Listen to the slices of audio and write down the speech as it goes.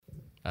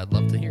I'd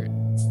love to hear it.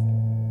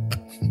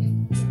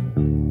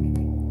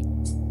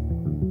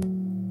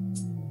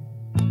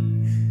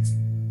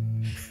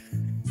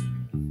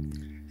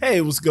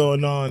 Hey, what's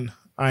going on?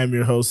 I am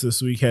your host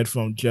this week,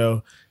 Headphone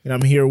Joe, and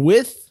I'm here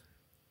with...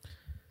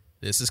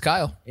 This is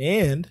Kyle.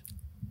 And...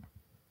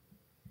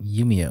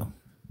 Yumio.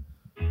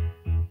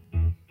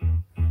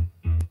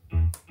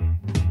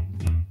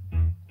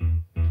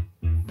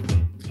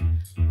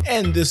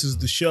 And this is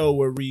the show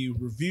where we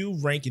review,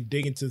 rank, and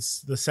dig into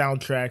the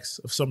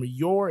soundtracks of some of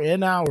your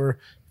and our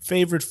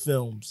favorite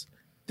films.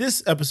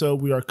 This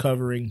episode, we are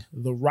covering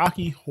the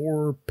Rocky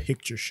Horror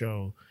Picture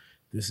Show.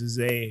 This is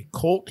a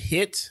cult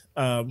hit.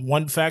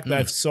 One fact that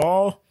I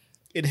saw,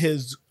 it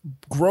has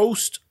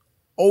grossed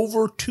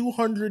over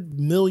 $200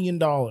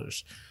 million.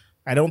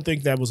 I don't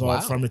think that was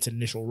all from its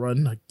initial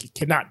run. Like, it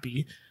cannot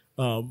be.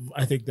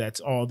 I think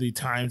that's all the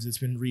times it's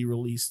been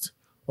re-released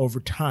over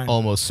time.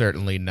 Almost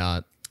certainly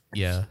not.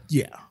 Yeah.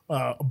 Yeah.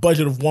 A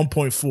budget of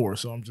 1.4.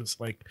 So I'm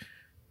just like,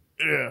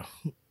 ugh.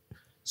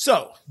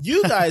 So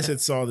you guys had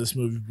saw this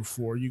movie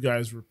before. You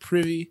guys were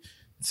privy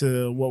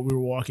to what we were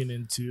walking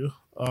into.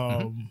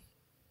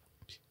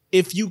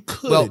 If you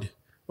could.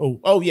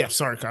 Yeah.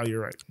 Sorry, Kyle.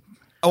 You're right.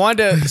 I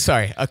wanted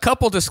to, a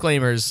couple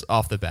disclaimers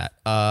off the bat.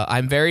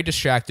 I'm very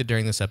distracted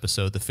during this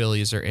episode. The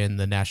Phillies are in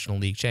the National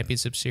League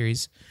Championship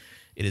Series.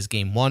 It is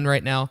game 1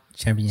 right now.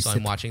 Championship. So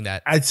I'm watching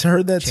that. I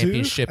heard that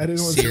championship too.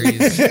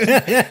 series.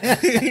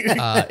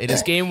 It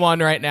is game 1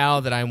 right now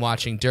that I'm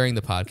watching during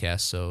the podcast.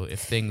 So if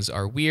things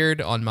are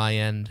weird on my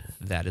end,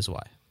 that is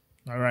why.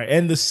 All right.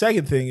 And the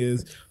second thing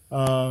is,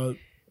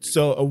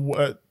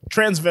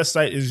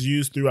 transvestite is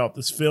used throughout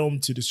this film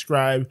to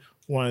describe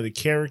one of the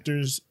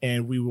characters,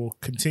 and we will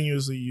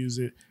continuously use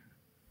it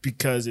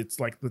because it's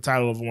like the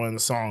title of one of the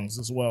songs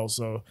as well.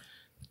 So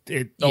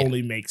it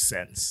only makes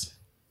sense.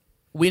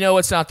 We know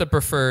it's not the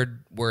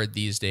preferred word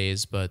these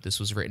days, but this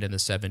was written in the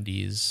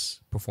 70s,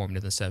 performed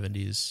in the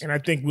 70s. And I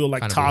think we'll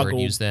like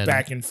toggle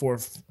back and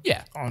forth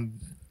on,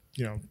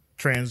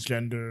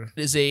 transgender.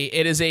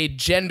 It is a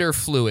gender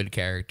fluid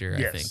character,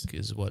 I think,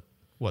 is what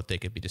they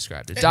could be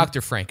described as.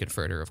 Dr.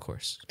 Frankenfurter, of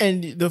course.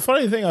 And the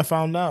funny thing I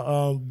found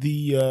out,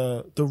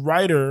 the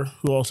writer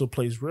who also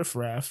plays Riff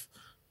Raff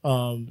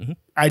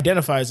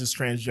identifies as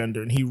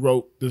transgender, and he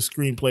wrote the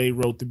screenplay,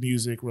 wrote the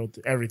music, wrote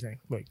everything.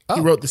 Like he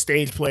wrote the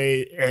stage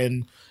play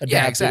and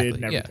adapted it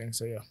and everything. Yeah.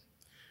 So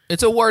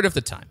it's a word of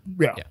the time.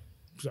 Yeah.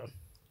 So,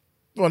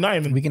 well, not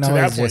even we can to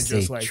always that point,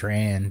 just say like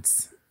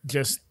trans.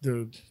 Just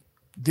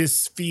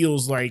this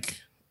feels like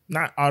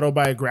not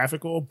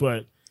autobiographical,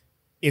 but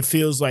it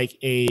feels like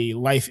a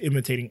life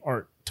imitating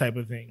art type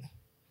of thing.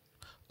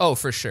 Oh,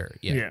 for sure.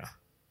 Yeah.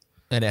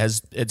 And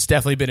it's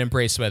definitely been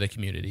embraced by the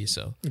community.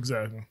 So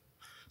exactly.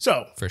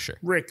 So for sure,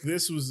 Rick,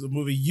 this was the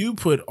movie you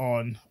put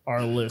on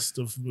our list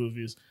of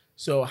movies.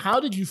 So how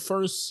did you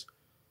first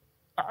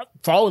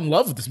fall in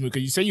love with this movie?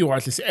 Because you say you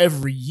watch this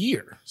every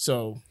year.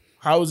 So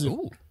how is it?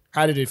 Ooh.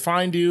 How did it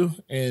find you,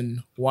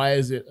 and why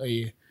is it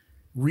a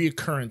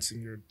reoccurrence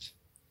in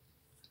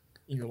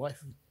your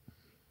life?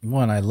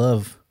 One, I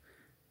love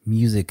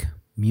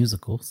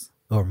musicals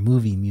or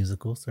movie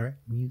musicals, right?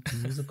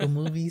 Musical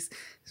movies.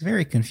 It's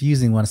very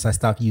confusing once I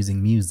stop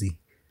using Musi,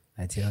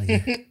 I tell you.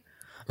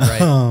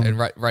 Right, and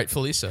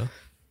rightfully so.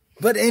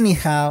 But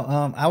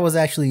anyhow, I was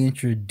actually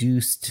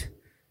introduced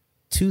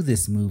to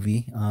this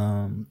movie.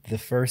 The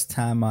first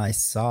time I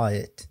saw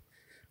it,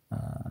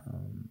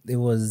 it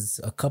was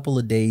a couple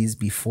of days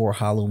before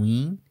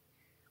Halloween,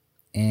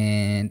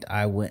 and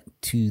I went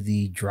to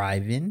the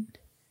drive-in.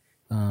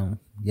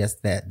 Yes,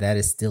 that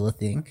is still a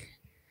thing.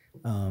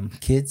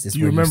 Kids, it's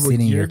where you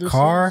sit in your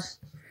car,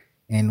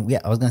 and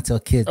I was gonna tell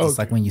kids, it's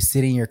like when you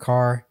sit in your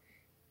car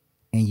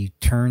and you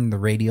turn the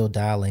radio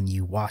dial and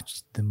you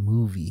watch the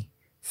movie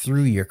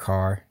through your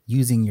car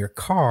using your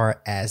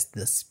car as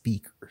the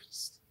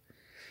speakers.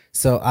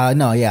 So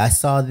I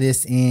saw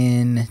this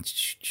in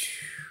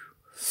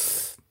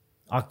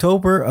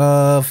October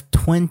of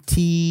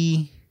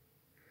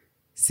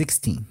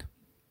 2016.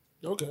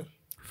 Okay.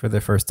 For the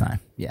first time.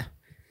 Yeah.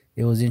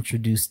 It was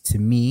introduced to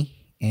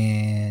me,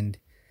 and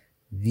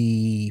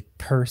the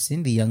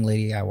young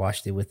lady I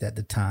watched it with at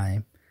the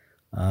time,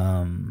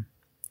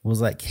 was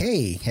like,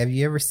 hey, have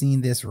you ever seen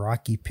this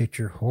Rocky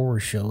Picture Horror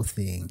Show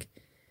thing?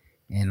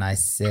 And I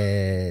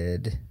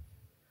said,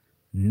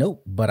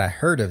 nope, but I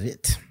heard of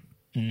it.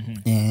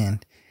 Mm-hmm.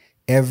 And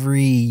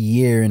every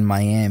year in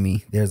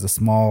Miami, there's a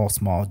small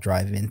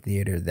drive-in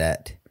theater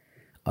that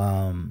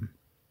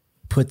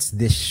puts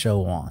this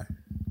show on.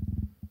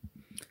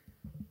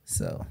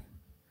 So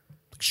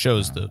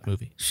shows the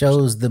movie.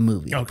 Puts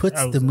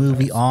the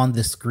movie on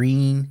the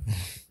screen,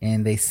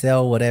 and they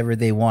sell whatever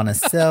they want to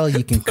sell.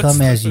 You can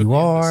come as you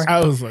are.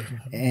 I was like,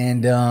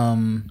 and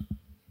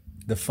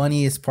the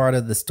funniest part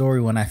of the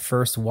story, when I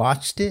first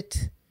watched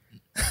it,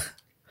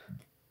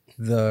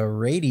 the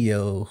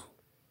radio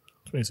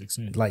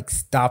 2016 like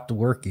stopped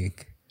working.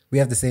 We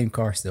have the same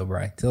car still,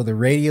 Brian. So the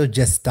radio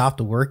just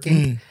stopped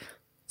working.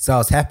 So I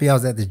was happy I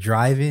was at the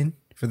drive-in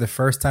for the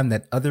first time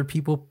that other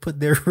people put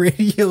their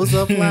radios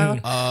up loud.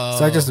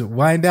 So I just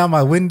wind down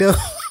my window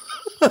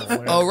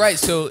Oh, right.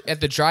 So at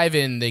the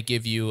drive-in, they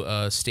give you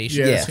a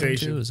station. Yeah, to tune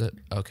station. to? Is it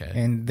okay?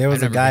 And there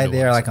was I've a never guy been to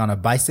there one, like so- on a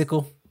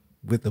bicycle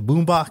with a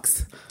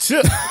boombox.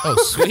 Oh,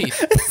 sweet.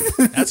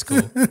 That's cool.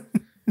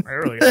 It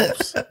really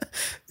helps.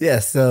 Yeah,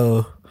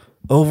 so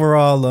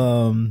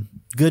overall,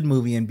 good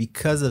movie, and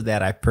because of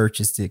that, I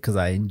purchased it because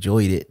I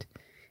enjoyed it.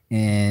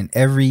 And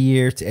every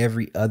year to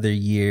every other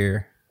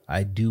year,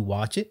 I do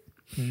watch it.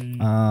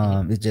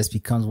 It just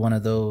becomes one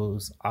of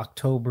those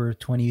October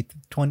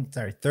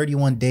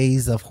 31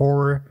 days of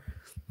horror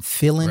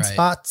fill-in Right.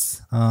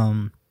 spots.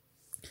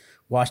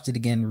 Watched it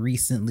again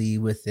recently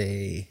with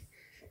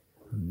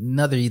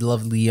another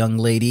lovely young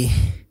lady,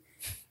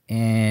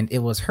 and it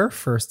was her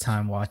first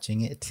time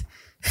watching it.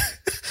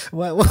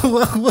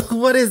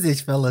 What is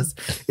this, fellas?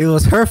 It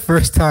was her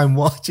first time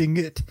watching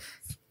it,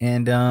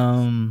 and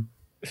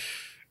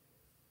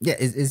yeah,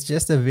 it's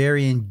just a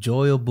very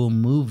enjoyable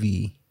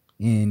movie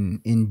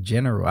in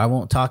general. I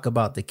won't talk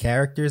about the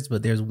characters,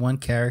 but there's one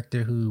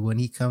character who, when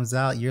he comes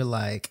out, you're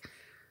like,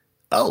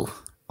 oh,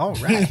 all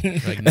right.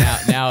 Like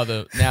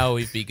now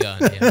we've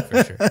begun. Yeah,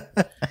 for sure.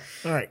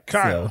 All right,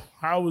 Kyle,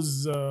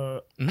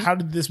 So- how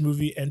did this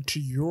movie enter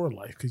your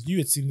life? Because you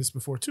had seen this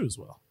before too, as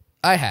well.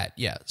 I had,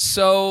 yeah.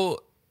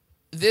 So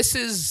this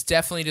is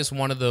definitely just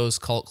one of those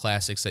cult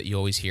classics that you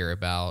always hear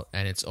about,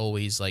 and it's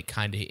always like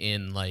kind of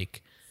in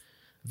like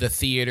the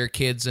theater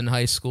kids in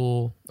high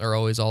school are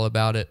always all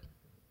about it,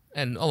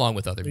 and along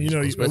with other You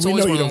know, musicals. But it's we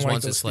always know one you of don't those like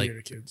ones those that's like,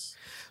 theater kids.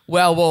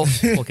 well,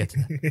 we'll get to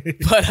that.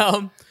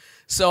 But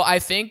so I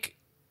think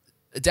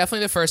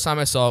definitely the first time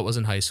I saw it was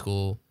in high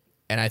school.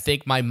 And I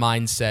think my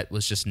mindset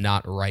was just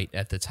not right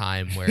at the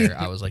time, where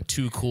I was like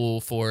too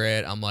cool for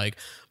it. I'm like,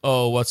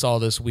 oh, what's all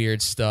this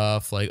weird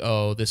stuff? Like,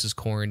 oh, this is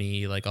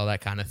corny, like all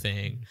that kind of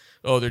thing.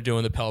 Oh, they're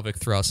doing the pelvic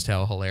thrust,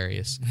 how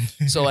hilarious.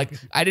 So like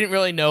I didn't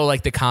really know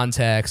like the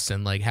context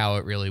and like how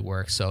it really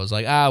works. So I was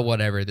like,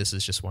 whatever, this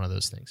is just one of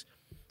those things.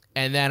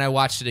 And then I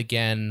watched it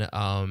again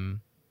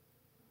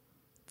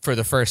for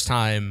the first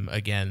time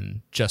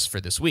again just for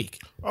this week.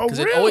 Oh, Because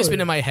it's always really?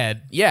 been in my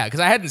head. Yeah,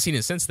 because I hadn't seen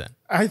it since then.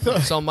 I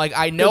thought. So I'm like,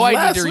 I know I need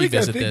last to week,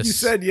 revisit I think this. You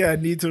said, "Yeah, I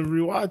need to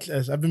rewatch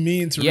this." I've been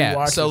meaning to Yeah,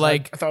 rewatch. so, this.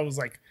 like- I thought it was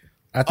like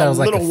I thought it was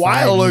like little 5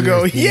 while years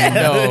ago. thing. Yeah.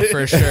 No,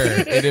 for sure.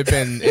 It had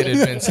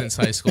been since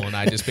high school, and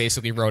I just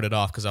basically wrote it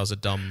off because I was a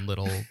dumb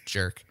little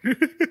jerk.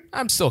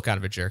 I'm still kind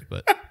of a jerk,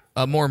 but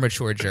a more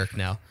mature jerk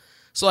now.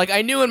 So like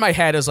I knew in my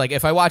head, as like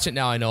if I watch it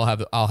now, I know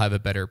I'll have a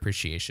better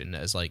appreciation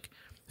as like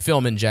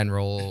film in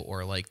general,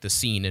 or like the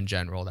scene in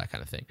general, that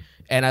kind of thing.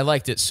 And I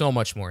liked it so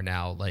much more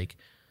now. Like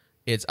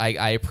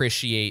I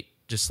appreciate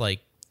just like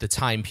the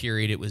time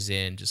period it was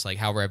in, just like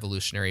how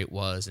revolutionary it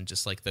was, and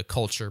just like the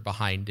culture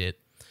behind it,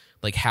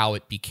 like how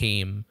it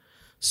became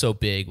so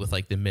big with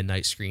like the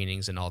midnight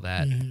screenings and all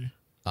that.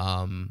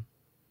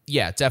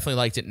 Yeah, definitely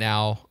liked it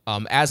now.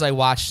 As I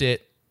watched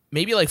it,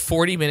 maybe like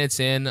 40 minutes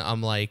in,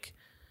 I'm like,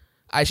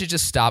 I should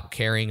just stop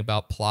caring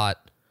about plot.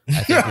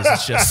 I think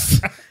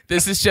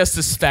this is just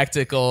a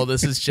spectacle.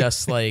 This is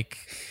just like,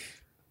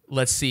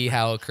 let's see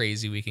how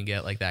crazy we can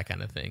get, like that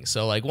kind of thing.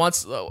 So like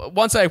once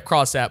I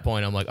crossed that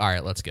point, I'm like, all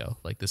right, let's go.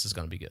 Like this is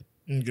gonna be good.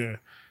 Okay.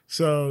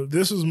 So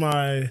this was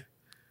my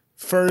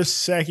first,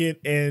 second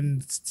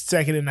and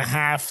a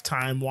half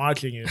time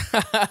watching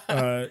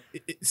it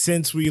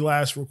since we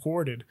last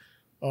recorded.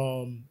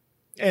 And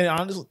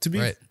honestly, to be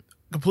Right.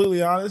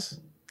 completely honest,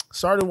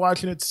 started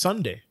watching it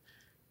Sunday,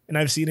 and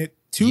I've seen it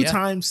two Yeah.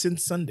 times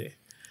since Sunday.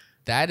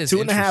 That is 2.5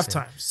 interesting.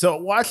 times. So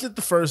I watched it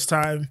the first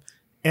time,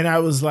 and I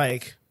was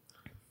like,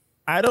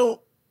 I don't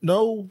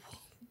know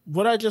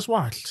what I just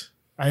watched.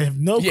 I have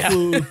no Yeah,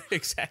 clue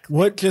exactly.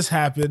 what just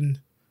happened.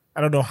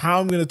 I don't know how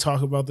I'm going to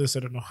talk about this. I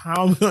don't know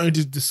how I'm going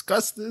to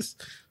discuss this.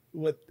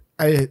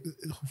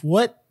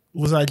 What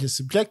was I just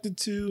subjected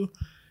to?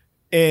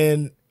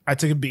 And I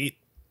took a beat.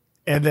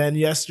 And then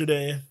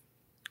yesterday,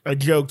 I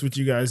joked with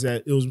you guys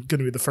that it was going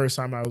to be the first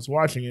time I was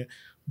watching it,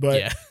 but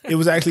Yeah. it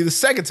was actually the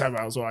second time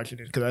I was watching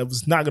it because I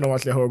was not going to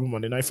watch that horrible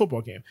Monday Night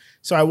Football game.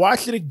 So I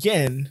watched it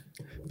again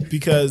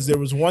because there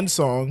was one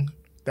song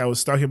that was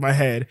stuck in my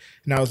head,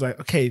 and I was like,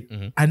 okay,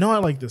 I know I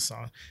like this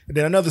song. And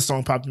then another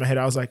song popped in my head.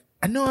 I was like,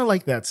 I know I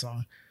like that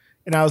song.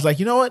 And I was like,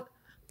 you know what?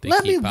 They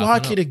Let me keep popping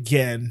watch up. it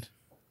again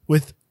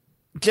with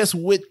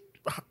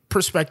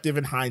perspective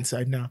and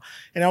hindsight now.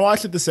 And I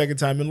watched it the second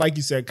time, and like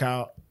you said,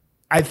 Kyle,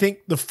 I think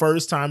the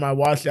first time I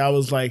watched it, I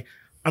was like,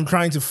 I'm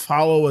trying to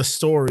follow a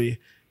story,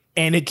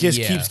 and it just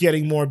Yeah. keeps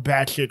getting more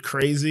batshit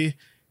crazy.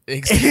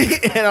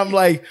 Exactly. And I'm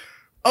like,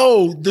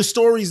 oh, the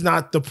story's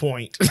not the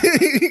point.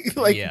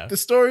 Like Yeah. the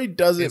story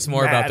doesn't. It's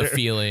more about the matter.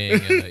 feeling.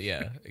 And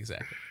yeah,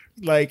 exactly.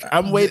 Like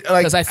I'm waiting.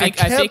 Like Because I think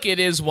kept- it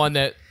is one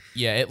that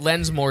it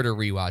lends more to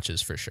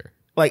rewatches for sure.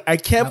 like I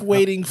kept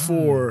waiting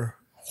for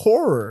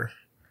horror,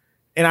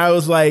 and I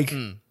was like,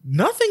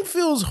 nothing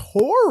feels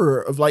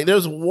horror. Of like,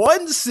 there's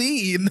one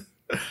scene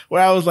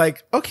where I was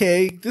like,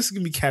 okay, this is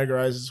gonna be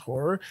categorized as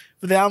horror,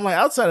 but then I'm like,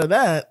 outside of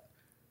that,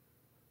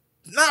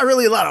 not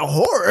really a lot of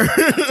horror.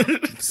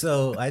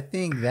 So I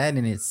think that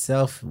in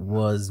itself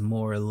was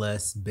more or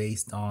less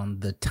based on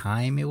the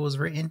time it was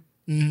written.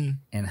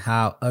 and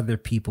how other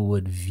people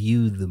would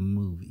view the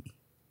movie.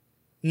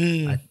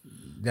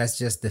 That's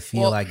just the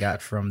feel I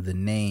got from the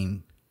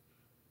name.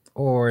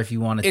 Or if you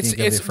want to think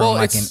of it from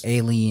like an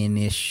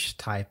alien-ish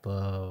type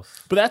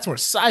of... But that's more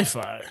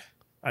sci-fi,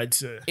 I'd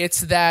say.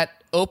 It's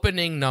that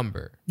opening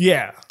number.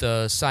 Yeah.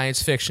 The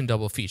science fiction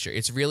double feature.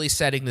 It's really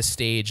setting the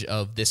stage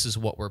of this is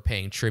what we're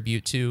paying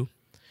tribute to,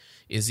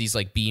 is these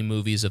like B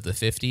movies of the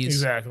 50s.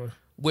 Exactly.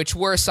 Which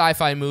were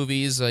sci-fi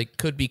movies, like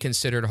could be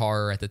considered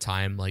horror at the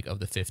time, like of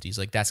the 50s.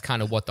 Like that's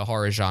kind of what the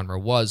horror genre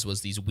was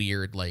these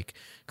weird like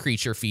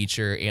creature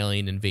feature,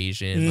 alien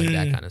invasion, like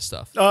that kind of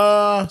stuff.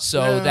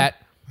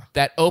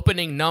 That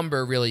opening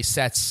number really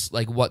sets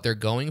like what they're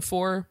going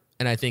for,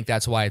 and I think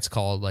that's why it's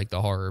called like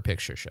the horror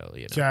picture show.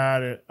 You know?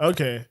 Got it.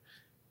 Okay.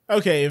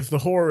 If the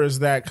horror is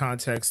that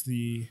context,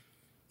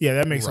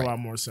 that makes a lot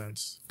more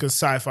sense because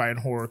sci-fi and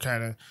horror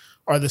kind of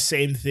are the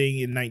same thing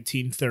in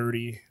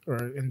 1930 or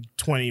in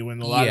 20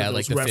 when a lot of those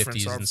like the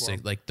references 50s are and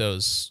from. like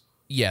those.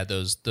 Yeah,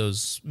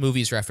 those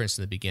movies referenced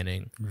in the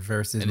beginning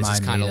versus, and this is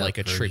kind of like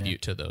a version.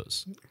 tribute to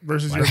those.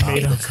 Versus Like your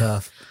made up.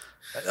 tough.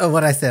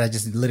 What I said, I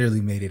just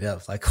literally made it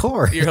up. Like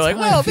horror. You're like,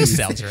 well, this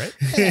sounds right.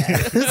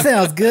 This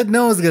sounds good.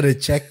 No one's gonna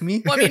check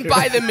me. Well, I mean,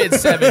 by the mid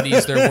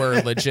 '70s, there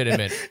were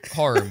legitimate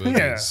horror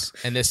movies,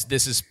 and this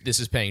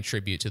is paying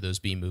tribute to those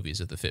B movies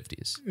of the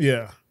 '50s.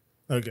 Yeah.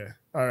 Okay.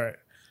 All right.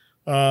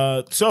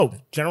 So,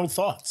 general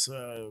thoughts.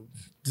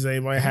 Does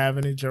anybody have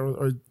any general,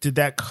 or did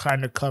that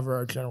kind of cover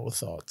our general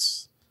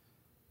thoughts?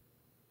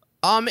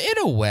 In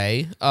a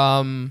way,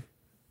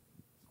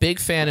 big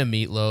fan of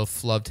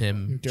Meatloaf. Loved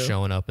him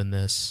showing up in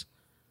this,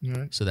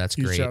 Right. so that's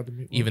Huge great. shout out to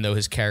Meatloaf. Even though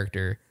his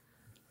character,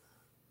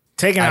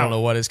 Take it I out. don't know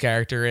what his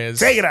character is.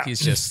 Take it out.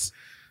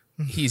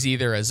 He's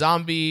either a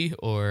zombie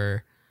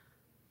or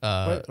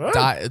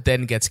What?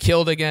 then gets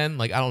killed again.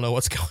 Like I don't know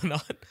what's going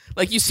on.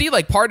 Like you see,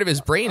 like part of his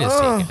brain is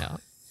taken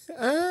out,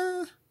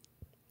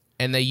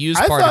 and they use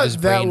I part of thought his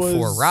that brain for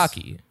was-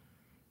 Rocky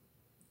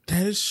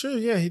That is true.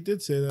 Yeah, he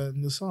did say that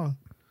in the song.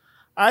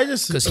 I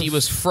just because he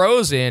was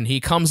frozen. He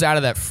comes out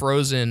of that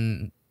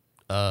frozen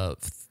wall.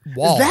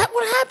 Is that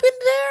what happened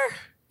there?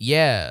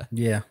 Yeah.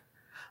 Yeah.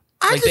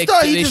 I Like, just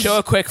thought they just, show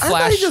a quick I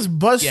thought he flash. just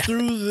bust Yeah.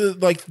 through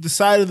the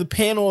side of the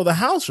panel of the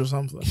house or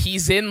something.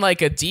 He's in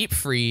like a deep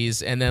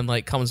freeze and then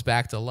like comes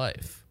back to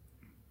life.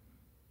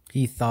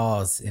 He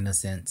thaws in a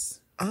sense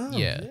Oh,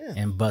 Yeah.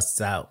 and busts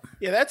out.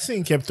 Yeah, that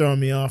scene kept throwing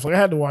me off. Like I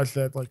had to watch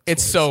that. Like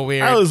It's twice. so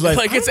weird. I was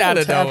like, it's I don't out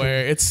know of what's happening.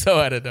 nowhere. It's so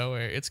out of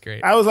nowhere. It's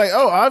great. I was like,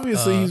 oh,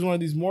 obviously he's one of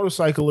these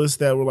motorcyclists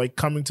that were like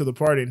coming to the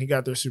party, and he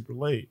got there super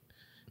late,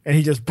 and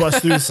he just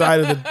bust through the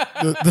side of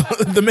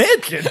the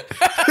mansion.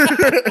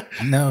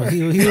 No,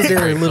 he was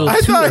there a little I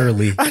too thought,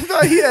 early. I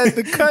thought he had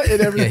the cut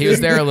and everything. Yeah, he was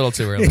there a little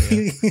too early.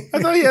 Yeah. I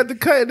thought he had the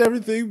cut and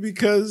everything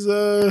because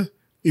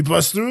he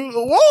bust through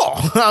the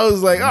wall. I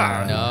was like,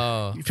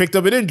 No, he picked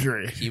up an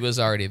injury. he was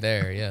already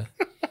there. Yeah,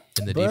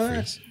 in the deep But-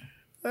 freeze.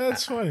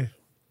 That's funny.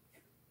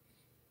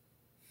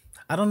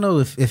 I don't know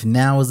if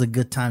now is a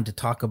good time to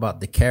talk about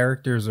the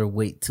characters or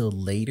wait till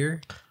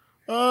later.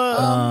 But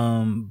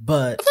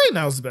I think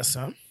now's the best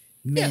time.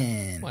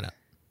 man, Why not?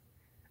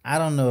 I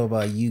don't know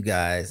about you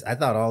guys. I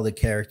thought all the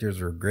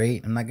characters were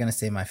great. I'm not gonna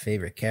say my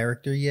favorite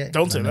character yet.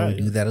 Don't 'cause say I know that we'll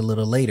yet. do that a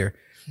little later.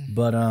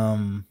 But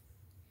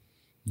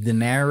the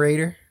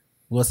narrator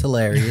was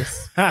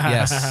hilarious.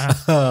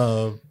 Yes,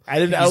 Uh, I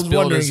didn't. I he's was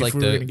billed wondering as if like we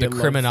were the going to get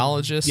love.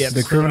 criminologist. Yeah, the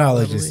I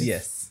criminologist, believe.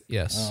 yes.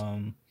 Yes.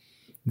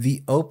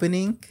 The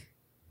opening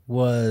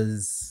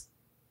was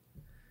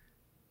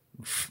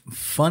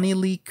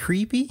funnily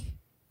creepy.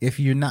 If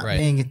you're not Right.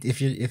 paying it,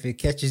 if it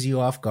catches you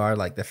off guard,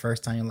 like the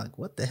first time, you're like,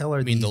 "What the hell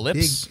are mean these the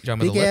lips? big, You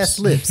talking about big the ass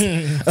lips?"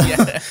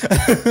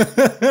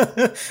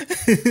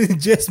 Yeah.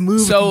 Just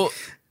moving. So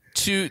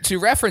to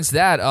reference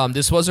that,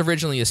 this was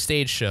originally a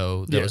stage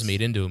show that was Yes.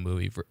 made into a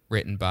movie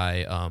written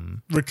by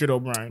Richard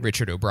O'Brien.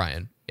 Richard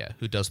O'Brien,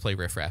 who does play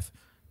Riff Raff.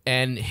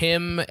 And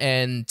him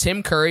and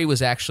Tim Curry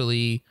was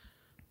actually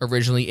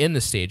originally in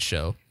the stage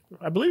show.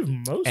 I believe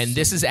most. And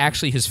this is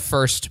actually his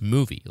first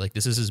movie. Like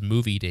this is his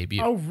movie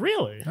debut. Oh,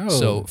 really? Oh,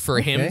 So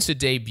for him okay. to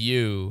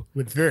debut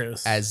With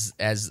this,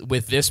 as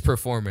with this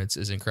performance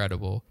is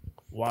incredible.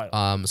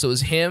 wow. So it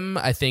was him,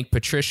 I think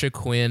Patricia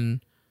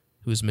Quinn,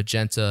 who's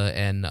Magenta,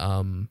 and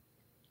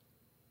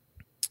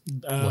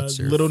what's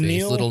her Little face?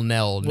 Neil, Little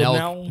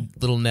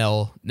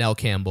Nell, Nell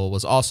Campbell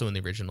was also in the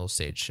original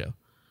stage show.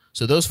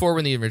 So those four were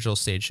in the original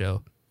stage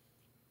show,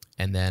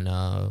 and then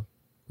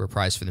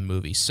reprised for the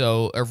movie.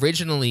 So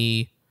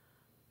originally,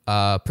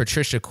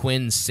 Patricia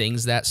Quinn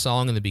sings that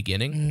song in the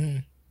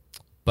beginning,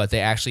 but they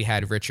actually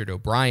had Richard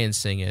O'Brien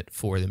sing it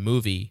for the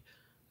movie.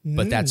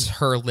 But that's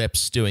her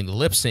lips doing the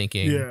lip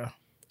syncing. Yeah,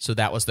 So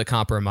that was the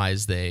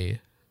compromise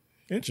they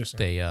interesting.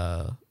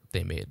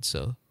 they made.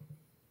 So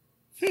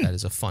that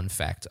is a fun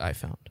fact I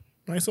found.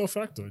 Nice little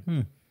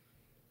factoid.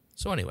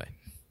 So anyway,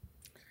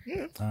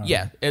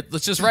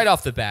 it's just right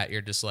off the bat,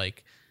 you're just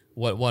like,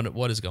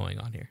 what is going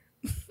on here?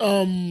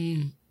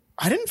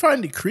 I didn't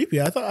find it creepy.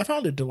 I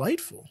found it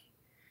delightful.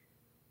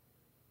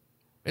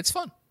 It's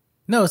fun.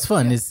 no, it's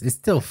fun. It's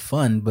still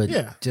fun, but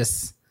Yeah.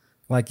 just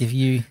Like if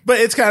you, But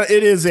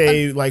it is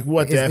a like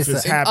what the It's F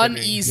is an happening.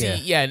 Uneasy,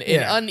 Yeah.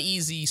 an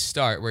uneasy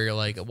start where you're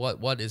like,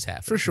 what is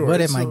happening? For sure. what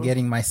am I So-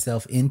 getting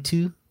myself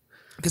into?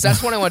 Because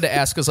that's what I wanted to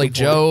ask. Because like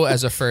Joe,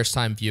 as a first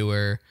time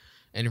viewer,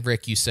 and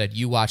Rick, you said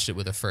you watched it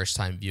with a first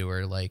time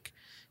viewer. Like,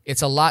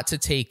 it's a lot to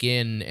take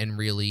in and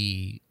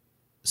really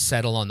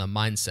settle on the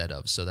mindset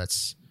of. So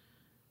that's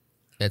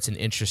an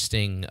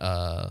interesting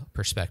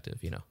perspective,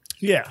 you know.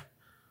 Yeah.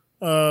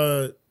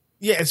 Now,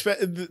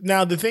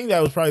 the thing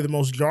that was probably the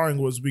most jarring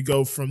was we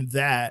go from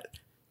that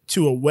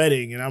to a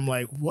wedding, and I'm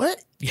like,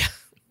 what? Yeah.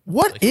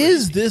 What Like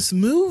is crazy. this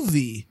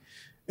movie?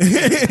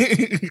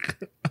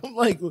 I'm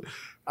like,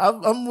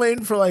 I'm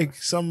waiting for like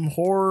some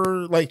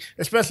horror, like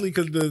especially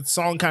because the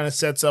song kind of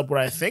sets up what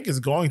I think is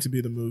going to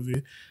be the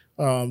movie.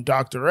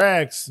 Dr.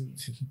 X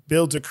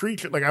builds a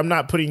creature. Like I'm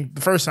not putting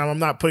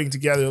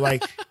together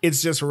like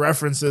it's just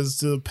references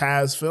to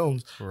past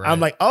films. Right. I'm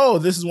like, oh,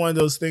 this is one of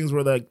those things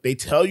where like they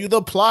tell you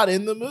the plot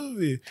in the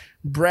movie.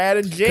 Brad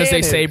and Janet. Because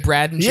they say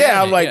Brad and Janet.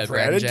 Yeah, I'm like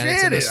Brad and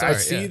Janet's in the Janet. I start,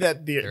 see yeah.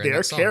 that They're in they're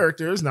that song.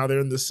 characters. Now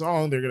they're in the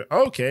song. They're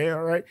gonna okay,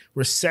 all right.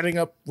 We're setting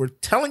up. We're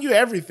telling you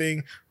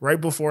everything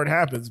right before it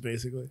happens,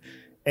 basically.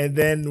 And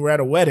then we're at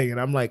a wedding, and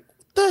I'm like,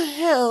 what the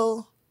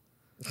hell?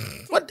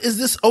 What is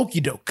this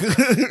okie doke?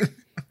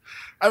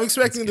 I'm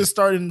expecting to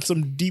start in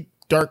some deep,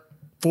 dark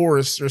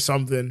forest or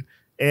something,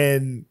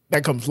 and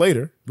that comes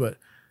later. But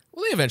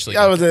Well, they eventually.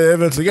 I would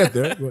eventually get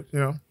there. But you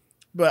know,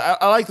 but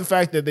I like the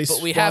fact that they.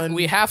 But we spun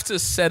have to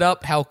set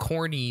up how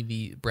corny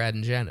the Brad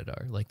and Janet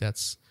are. Like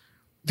that's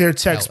their how,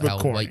 textbook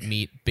corny. white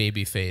meat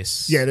baby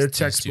face. Yeah, they're these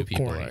two textbook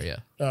people corny. are.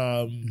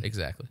 Yeah,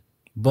 exactly.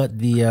 But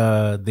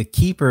the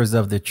keepers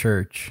of the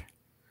church,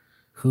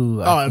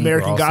 who I think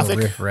American were also Gothic?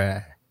 Riff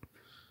Raff.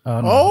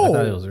 Oh no, Oh. I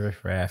thought it was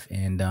Riff Raff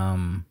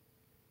and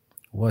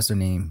what's her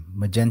name?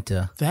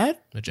 Magenta.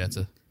 That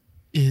Magenta.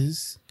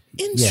 is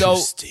So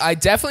interesting. I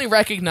definitely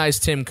recognize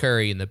Tim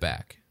Curry in the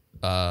back.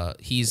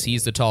 He's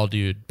the tall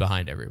dude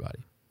behind everybody.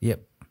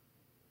 Yep.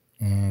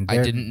 And I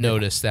they're- didn't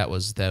notice that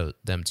was them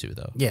two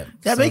though. Yeah,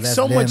 That makes that's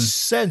so much them.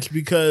 sense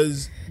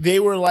because they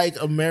were like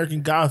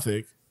American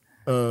Gothic.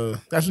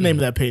 That's the name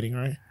of that painting,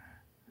 right?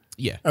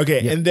 Yeah.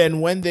 Okay, and then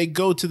when they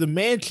go to the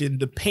mansion,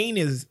 the paint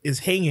is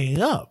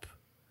hanging up,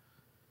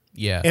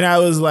 Yeah. and I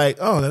was like,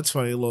 "Oh, that's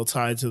funny, a little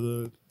tied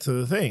to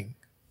the thing."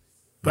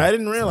 But I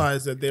didn't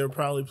realize that they were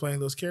probably playing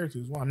those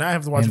characters. Wow, now I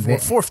have to watch And it for a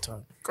they- fourth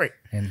time. Great.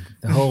 And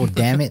the whole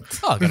damn it.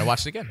 Oh, I gotta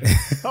watch it again.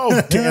 Oh,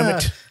 damn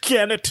it,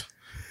 Janet.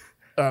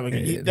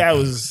 That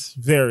was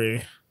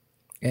very.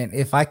 And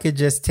if I could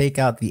just take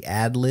out the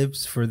ad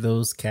libs for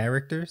those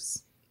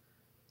characters,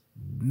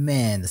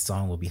 man, the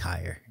song will be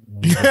higher.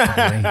 When we get to the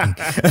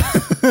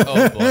ranking.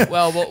 Oh boy.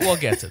 Well, we'll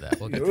get to that.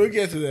 We'll get to We'll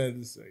get to that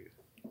in a second.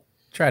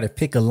 Try to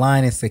pick a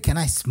line and say, can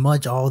I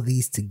smudge all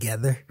these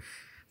together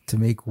to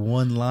make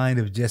one line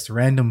of just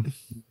random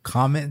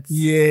comments?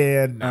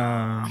 Yeah.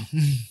 Nah.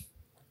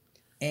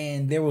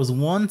 And there was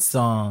one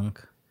song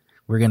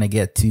we're going to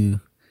get to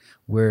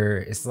where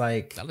it's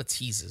like, a lot of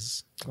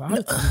teases. A lot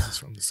of teases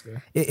from this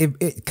guy.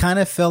 it kind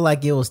of felt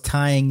like it was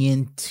tying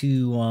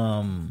into,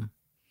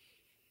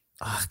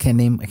 I can't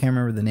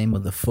remember the name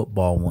of the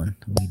football one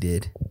we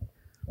did.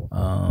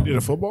 You did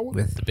a football one?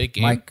 With The big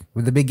game? Mike,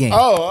 with the big game.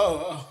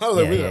 Oh. I was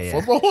like, Yeah, we did yeah, a yeah.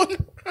 football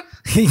one?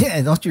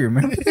 Yeah, don't you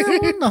remember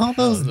that one? All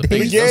those The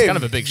big- days? that was kind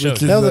of a big show.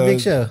 Which is, That was a big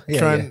show.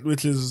 Yeah, yeah.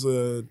 Which is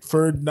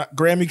for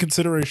Grammy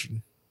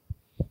consideration.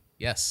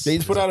 Yes. They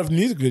just put out a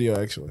music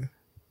video, actually.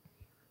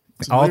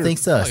 All lyric.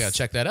 Things Oh, I Us. gotta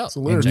check that out. It's a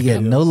And lyric you get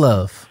video. no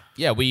love.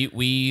 Yeah,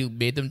 we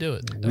made them do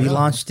it. We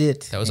launched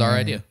it. That was our and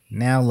idea.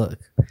 Now look,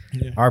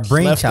 Yeah. our Left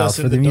brainchild us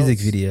for in the music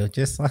adults. video.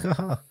 Just like,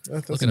 oh,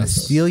 That's Look at gonna us.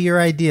 steal your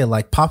idea,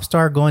 like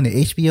Popstar going to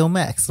HBO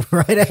Max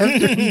right after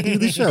we do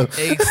the show.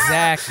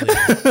 Exactly.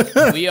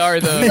 We are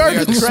the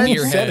the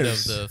spearhead of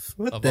trendsetters. the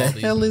What of the all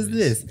these hell is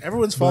movies. this?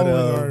 Everyone's But,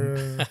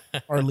 following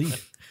our lead.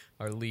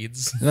 Our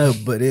leads. No,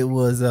 but it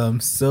was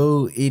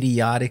so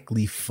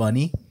idiotically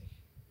funny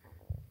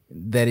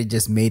that it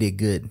just made it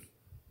good.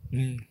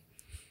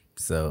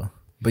 So,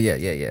 but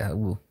yeah.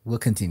 We'll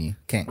continue.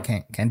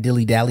 Can't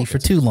dilly dally for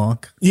too long.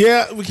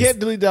 Yeah, we can't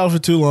delete down for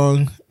too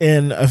long,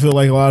 and I feel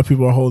like a lot of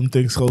people are holding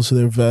things close to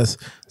their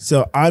vest.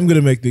 So I'm going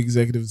to make the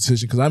executive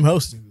decision because I'm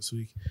hosting this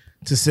week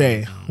to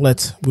say,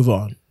 let's move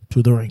on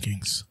to the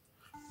rankings.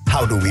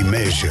 How do we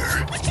measure?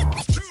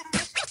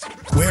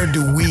 Where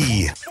do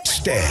we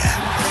stand?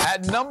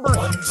 At number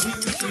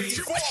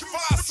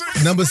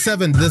Number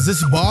 7, does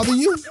this bother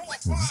you?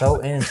 So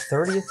in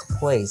 30th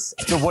place,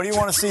 So what do you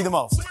want to see the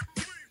most?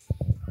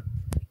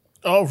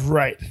 All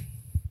right,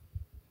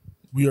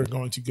 we are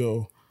going to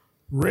go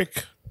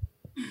Rick,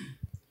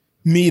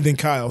 me, then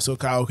Kyle, so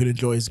Kyle can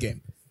enjoy his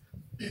game.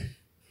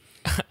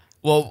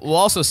 Well, we'll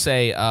also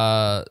say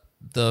the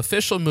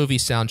official movie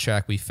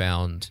soundtrack we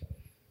found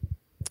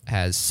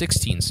has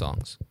 16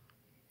 songs.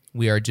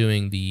 We are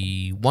doing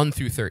the 1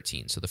 through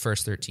 13, so the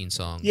first 13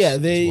 songs. Yeah, is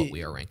they- what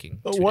we are ranking.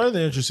 But today. one of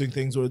the interesting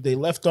things was they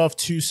left off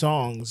 2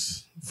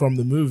 songs from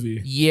the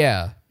movie,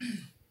 Yeah,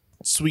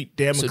 Sweet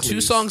so Damocles.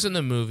 2 songs in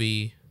the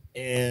movie.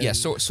 And Yeah,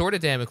 Sword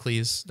of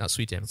Damocles, not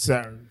Sweet Damocles.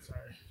 Sorry.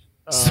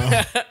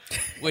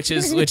 which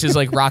is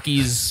like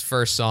Rocky's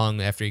first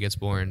song after he gets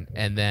born,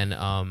 and then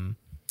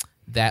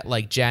that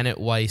like Janet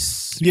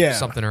Weiss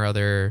something or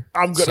other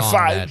I'm gonna song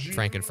find that you.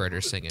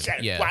 Frankenfurter's singing.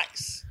 Janet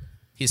Weiss.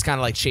 He's kind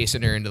of like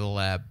chasing her into the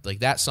lab. Like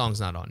that song's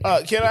not on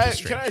here. Can which I is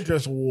strange.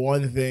 address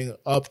one thing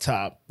up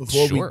top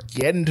before we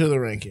get into the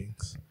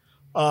rankings?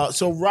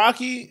 So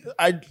Rocky,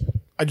 I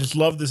just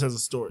love this as a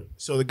story.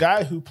 So the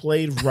guy who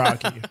played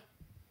Rocky,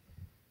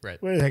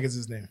 Right. where the heck is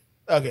his name?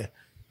 Okay,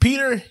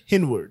 Peter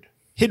Hinwood.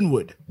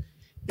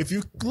 If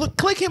you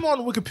click him on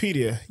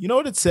Wikipedia, you know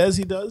what it says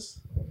he does?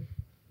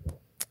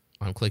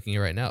 I'm clicking it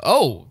right now.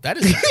 Oh, that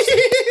is interesting.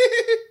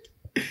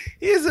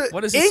 He is an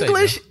What does it say,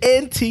 English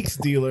antiques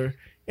dealer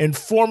and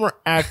former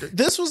actor.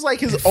 This was like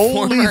his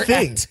only Former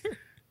thing. actor.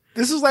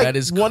 This is like That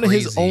is one of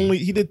his crazy. only.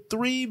 He did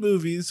 3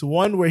 movies.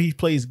 One where he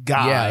plays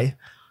Guy, Yeah.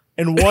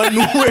 and one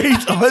where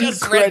he's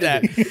Just read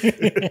that.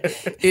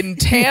 uncredited. In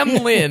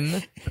Tam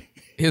Lin,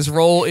 his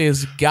role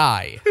is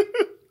Guy.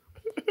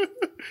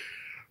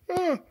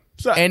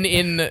 So- And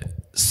in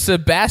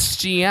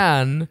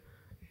Sebastian,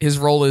 his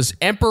role is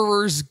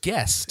Emperor's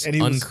Guest. and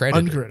he was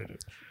uncredited.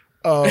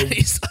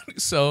 uncredited.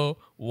 So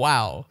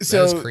wow,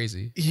 So that is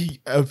crazy. He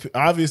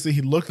obviously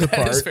he looked the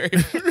That is part,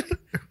 very.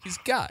 He's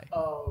Guy.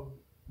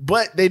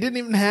 but they didn't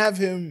even have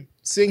him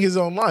sing his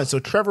own lines. So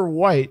Trevor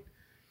White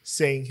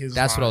sang his.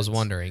 That's what I was lines.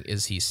 wondering.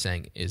 Is he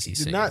sing? Is he He did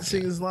singing? not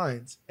sing Yeah. his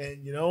lines,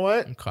 and you know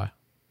what? Okay.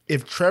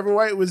 If Trevor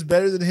White was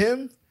better than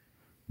him,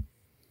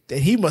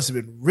 then he must have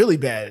been really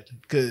bad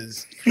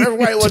because Trevor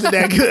White wasn't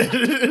that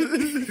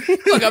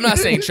good. Look, I'm not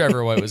saying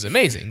Trevor White was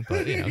amazing,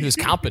 but he was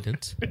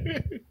competent.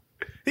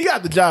 He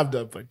got the job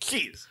done, but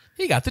jeez,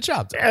 He got the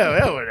job done.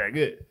 that wasn't that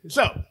good.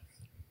 So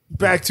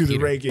back to the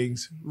Peter.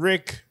 rankings: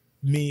 Rick,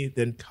 me,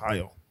 then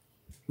Kyle.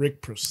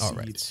 Rick proceeds. All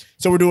right.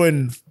 So we're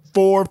doing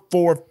 4,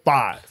 4,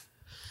 5.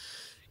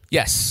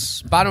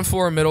 Yes, bottom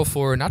 4, middle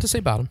 4. Not to say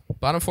bottom.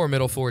 Bottom 4,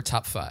 middle 4,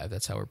 top 5.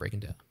 That's how we're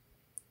breaking down.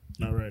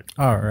 All right.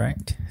 All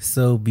right.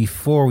 So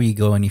before we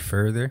go any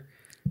further,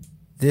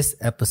 this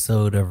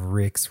episode of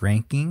Rick's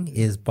Ranking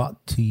is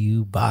brought to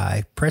you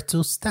by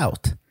Pretzel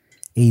Stout,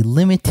 a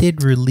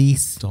limited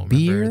release Don't remember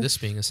beer this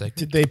being a segment.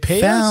 Did they pay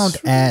found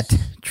us? at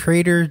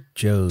Trader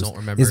Joe's. Don't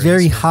remember It's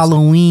very this being a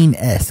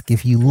Halloween-esque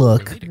if you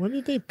look. When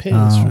did they pay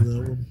us for that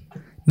one?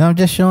 No, I'm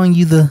just showing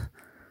you the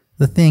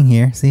thing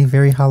here. See,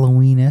 very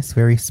Halloween-esque,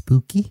 very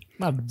spooky.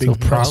 Not a big So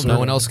fan. probably- No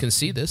one else can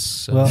see this.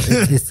 So. Well,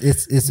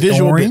 it's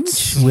Visual orange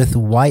bits. with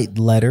white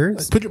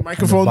letters. Put your and the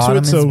microphone to bottom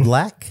it is so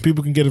black.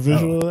 people can get a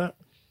visual of that.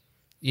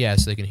 Yeah,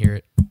 so they can hear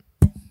it.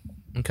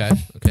 Okay,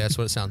 that's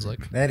what it sounds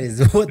like. That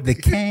is what the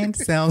can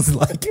sounds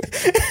like.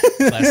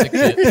 Classic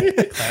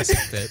bit. Classic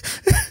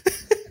bit.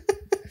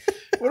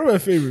 One of my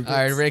favorite bits. All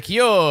right, Rick,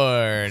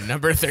 you're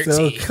number 13.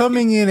 So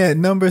coming in at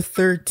number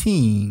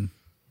 13,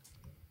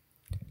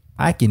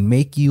 I Can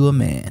Make You a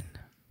Man.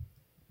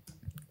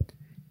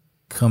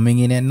 Coming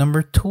in at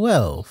number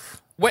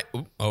 12, Wait,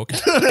 ooh, okay.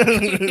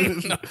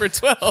 Number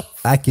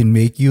 12. I Can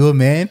Make You a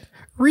Man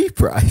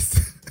reprise.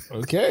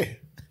 Okay.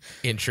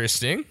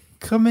 Interesting.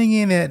 Coming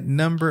in at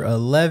number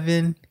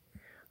 11,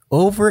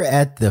 Over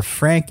at the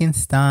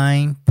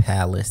Frankenstein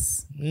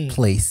Palace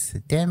place.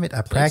 Damn it,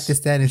 I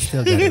practiced that and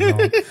still got it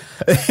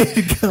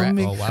wrong.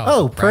 Coming, Oh,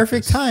 wow. perfect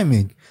Practice.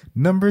 timing.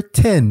 Number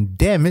 10,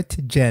 Damn It,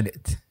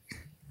 Janet.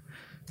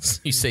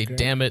 You say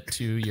damn it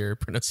to your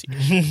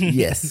pronunciation.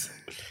 Yes.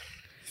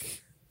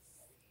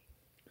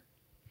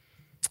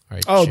 All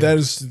right, Oh, Joe. that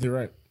is the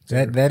right.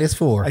 That is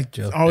 4, I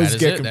Joe. always That is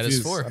get it. That is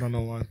confused. 4. I don't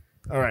know why.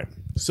 All right.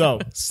 So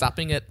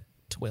Stopping at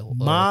 12.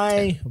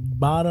 my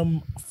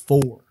bottom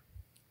 4.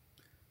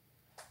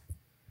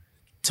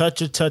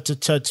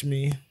 Touch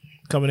me.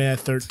 Coming in at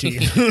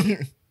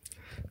 13.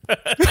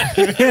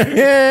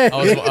 I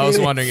was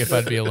wondering if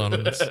I'd be alone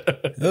on this.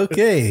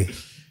 Okay.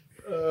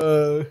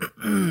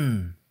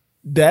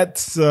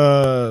 That's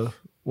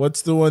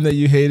what's the one that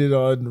you hated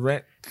on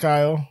Rent,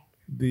 Kyle?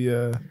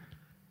 The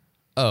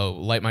Oh,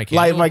 light my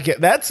candle.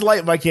 that's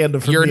light my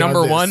candle for Your me on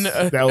number this. one?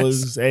 That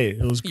was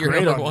it was Your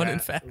great number on one, that. in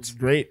fact. It was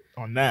great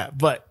on that.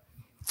 But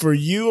for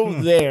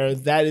you there,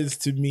 that is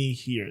to me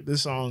here.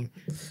 This song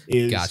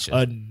is Gotcha.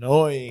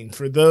 annoying.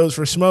 For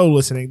Smo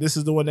listening, this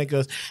is the one that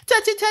goes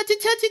touchy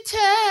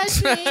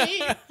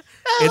me.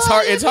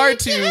 It's hard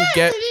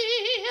to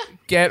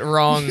get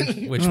wrong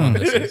which one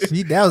this is.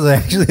 See, that was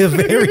actually a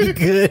very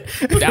good.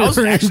 That was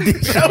actually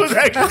That was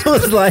actually I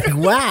was like,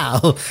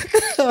 wow.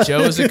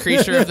 Joe is a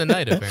creature of the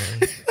night,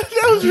 apparently.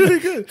 that was really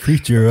good.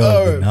 Creature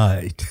of the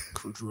night.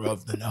 Creature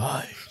of the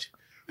night.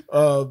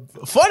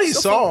 Funny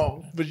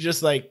song, but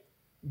just like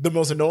the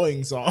most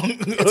annoying song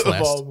of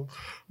last. all.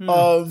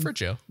 of them. For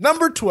Joe.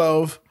 Number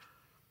 12,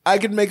 I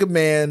Can Make a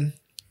Man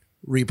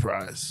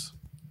reprise.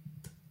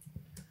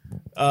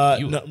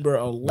 Number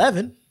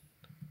 11,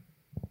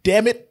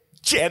 Damn It,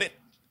 Janet.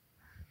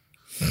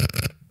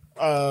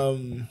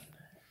 And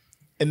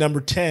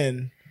number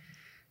 10,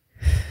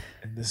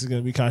 and this is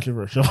going to be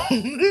controversial,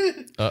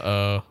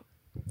 Uh-oh.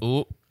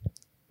 Ooh.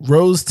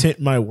 Rose Tint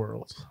My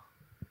World.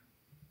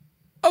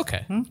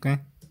 Okay. Okay.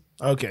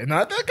 Okay,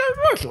 not that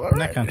controversial. All Not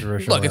right.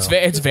 controversial. Look, at all.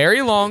 it's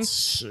very long.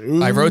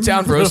 I wrote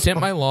down Rose Tint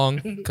My Long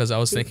because I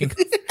was thinking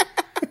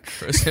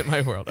Rose Tint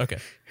My World. Okay,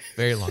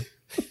 very long.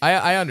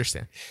 I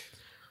understand.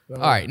 All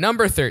right,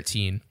 number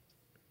 13.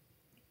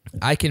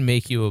 I Can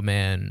Make You a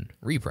Man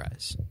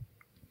reprise.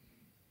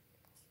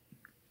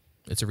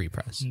 It's a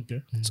reprise.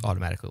 Okay. It's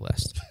automatically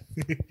last.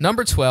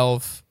 Number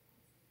 12.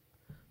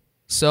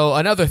 So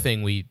another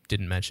thing we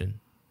didn't mention.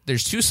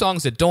 There's 2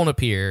 songs that don't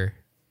appear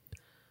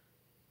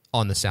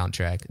on the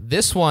soundtrack.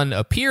 This one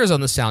appears on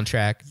the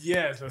soundtrack,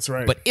 Yes, that's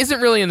right. but isn't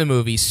really in the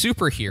movie.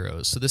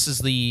 Superheroes. So this is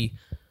the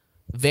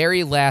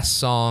very last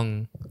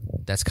song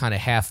that's kind of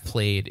half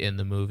played in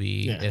the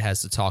movie. Yeah. It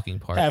has the talking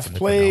part. half from the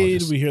played,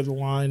 chronologist. we hear the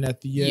line at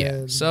the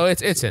end. Yeah, so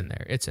it's in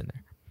there. It's in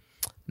there.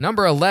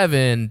 Number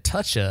 11,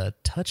 Touch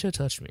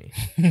Me.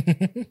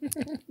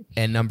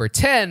 And number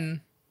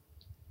 10,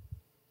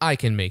 I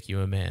Can Make You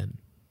a Man,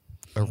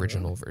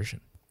 original version.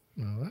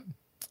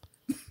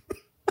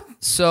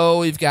 So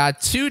we've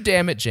got 2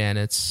 Damn It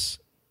Janets.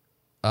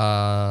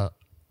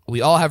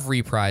 We all have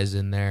reprise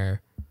in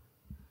there.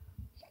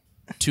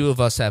 2 of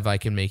us have I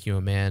Can Make You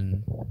a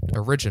Man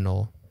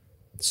original.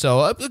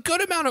 So a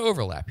good amount of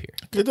overlap here.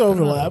 Good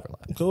overlap.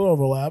 Good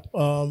overlap.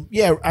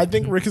 Yeah, I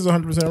think Rick is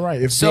 100% right.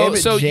 If Damn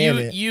It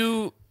Janet,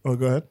 you oh,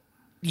 go ahead.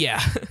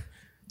 yeah.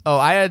 Oh,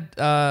 I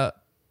had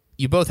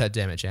you both had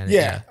Damn It Janet.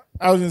 Yeah.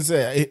 I was gonna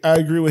say I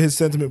agree with his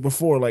sentiment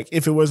before. Like,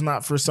 if it was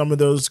not for some of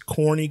those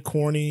corny,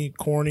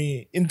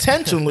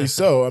 intentionally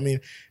so. I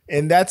mean,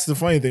 and that's the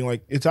funny thing.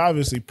 Like, it's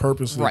obviously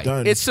purposely Right.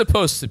 done. It's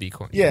supposed to be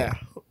corny. yeah.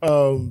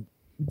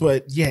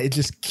 But yeah, it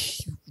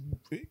just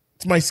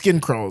my skin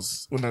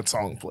crawls when that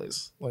song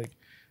plays. Like,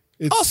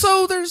 it's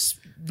Also, there's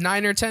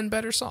 9 or 10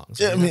 better songs.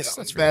 yeah, I mean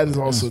that's that is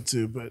also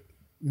too. But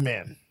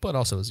man, but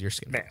also is your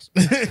skin.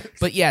 man.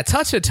 But yeah,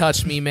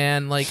 Touch Me,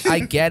 man. Like, I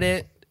get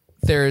it.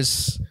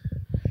 There's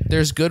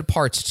good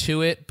parts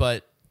to it,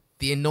 but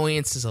the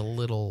annoyance is a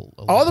little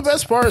All the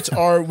best parts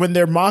are when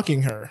they're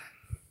mocking her.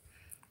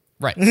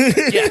 right.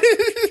 Yeah.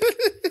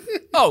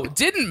 Oh,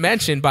 didn't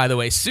mention, by the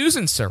way,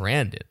 Susan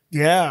Sarandon.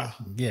 Yeah,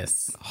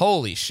 Yes.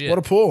 Holy shit. what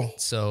a pull.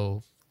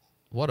 So,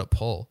 what a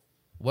pull.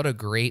 What a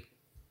great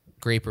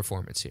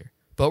performance here.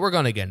 But we're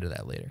going to get into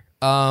that later.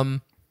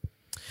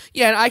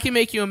 Yeah, and I Can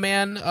Make You a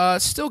Man,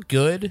 still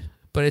good,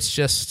 but it's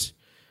just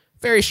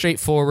very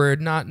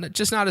straightforward, not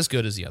as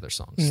good as the other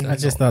songs. I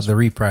just thought the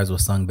reprise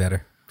was sung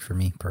better for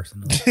me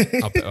personally.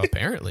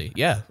 Apparently,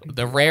 yeah.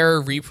 The rare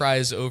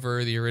reprise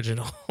over the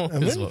original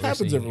And is it what we're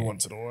happens seeing every here.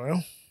 once in a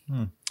while.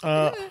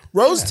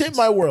 Rose Tint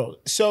My World.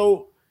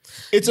 So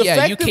it's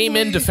Yeah, you came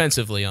in effectively-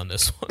 defensively on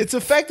this one. It's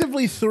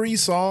effectively 3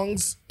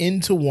 songs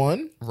into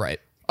one. Right.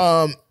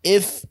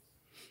 If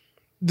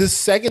the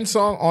second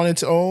song on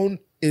its own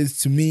is,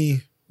 to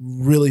me,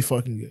 really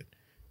fucking good.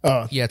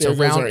 Yeah, it's there goes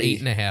around our E.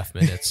 8.5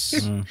 minutes,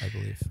 I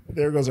believe.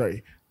 There goes our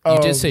E. You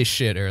did say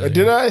shit earlier.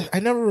 Did I? I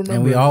never remember.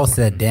 And we all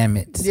said, "Damn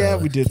it!" so- Yeah,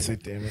 we did say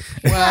damn it.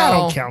 I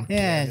Well, don't count.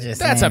 Yeah, just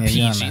That's a saying it,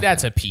 you PG. know.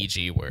 That's a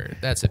PG word.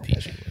 That's a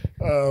PG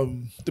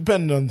word.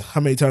 Depending on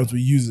how many times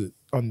we use it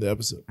on the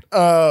episode.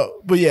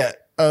 But yeah,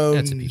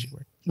 That's a PG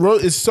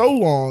word. It's so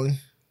long.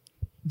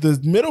 The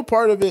middle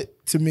part of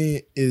it to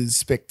me is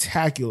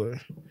spectacular.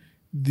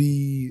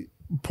 The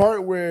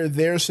part where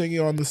they're singing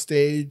on the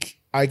stage,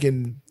 I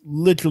can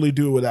literally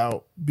do it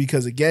without,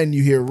 because again,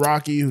 you hear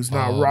Rocky, who's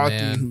not Oh, Rocky,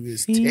 man. who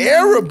is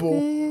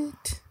terrible.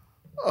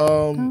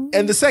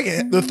 And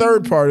the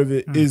third part of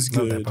it is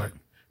love that good. part.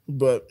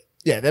 But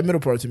yeah, that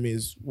middle part to me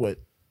is what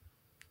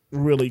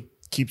really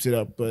keeps it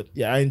up. But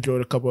yeah, I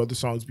enjoyed a couple other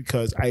songs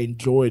because I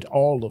enjoyed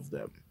all of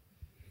them.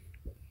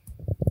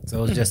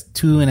 So it's just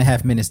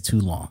 2.5 minutes too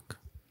long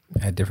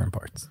at different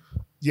parts.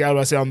 Yeah, I was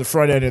about to say on the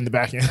front end and the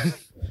back end.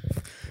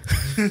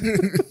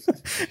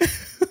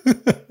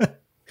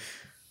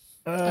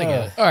 I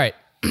get it. All right.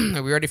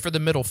 Are we ready for the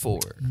middle 4?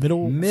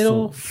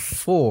 Middle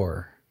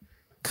 4.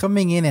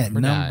 Coming in at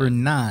number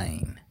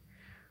 9.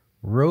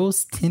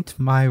 Rose Tint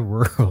My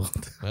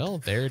World. Well,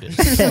 there it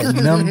is. At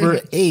number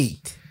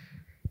 8.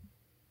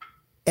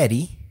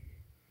 Eddie.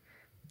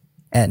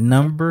 At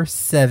number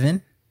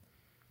 7.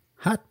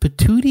 Hot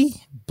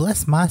Patootie.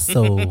 Bless My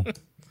Soul.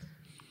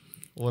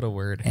 What a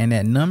word. And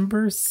at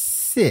number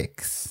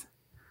 6.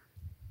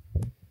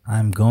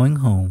 I'm Going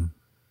Home.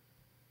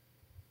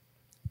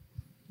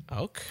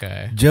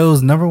 Okay.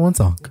 Joe's number 1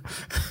 song.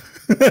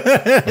 I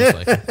was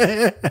like,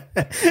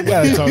 We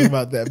gotta talk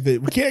about that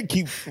bit. We can't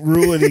keep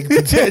ruining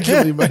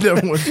potentially my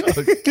number one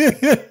song.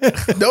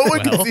 No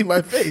one can see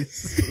my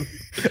face.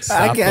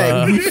 stop,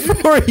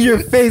 Before your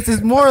face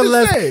is more or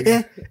less. saying.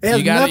 It has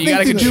you gotta nothing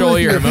to do control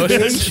with your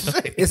emotions.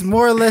 face. It's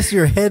more or less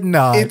your head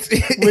nod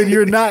It's- when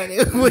you're not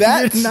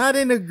That's- you're not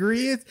in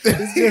agreement.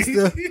 It's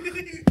just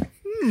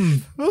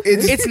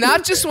It's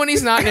not just when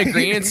he's not in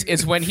agreement,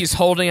 it's when he's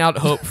holding out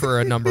hope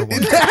for a number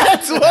 1.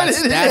 That's what That's-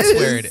 it is. that's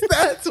where it is.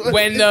 That's what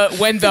When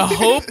the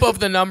hope of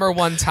the number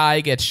 1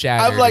 tie gets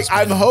shattered. I'm like, is when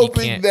I'm he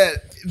hoping can't-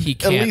 that he at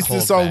can't least the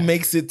hold song back.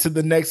 makes it to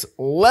the next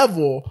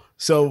level.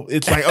 So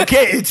it's like,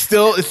 okay, it's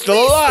still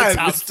alive.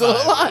 Top It's still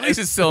 5. At alive. least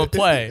it's still in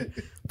play.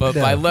 But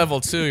by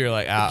level 2, you're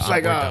like, It's we're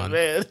like, done.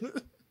 man.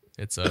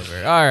 It's over.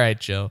 All right,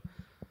 Joe.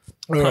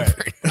 All right.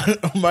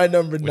 My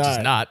number 9. Which is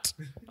not.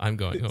 I'm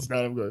going home. It's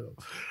not. I'm going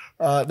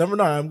home. Number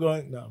 9. I'm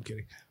going. No, I'm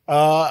kidding.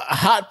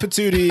 Hot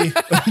Patootie.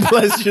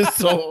 Bless your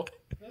soul.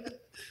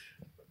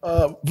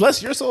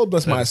 Bless your soul.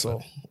 Bless my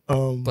soul.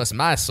 Bless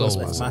my soul.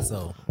 Bless my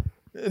soul.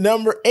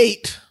 Number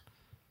 8.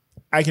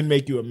 I Can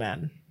Make You a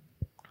Man.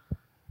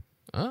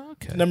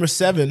 Okay. Number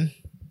 7.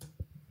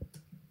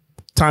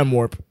 Time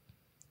Warp.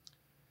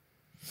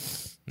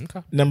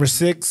 Okay. Number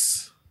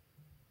 6.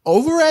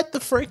 Over at the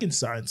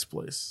Frankenstein's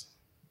Place.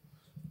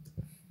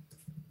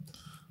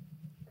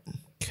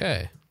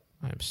 Okay.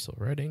 I'm still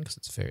writing because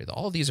it's very.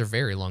 All these are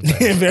very long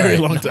titles. Very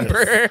All long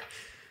titles.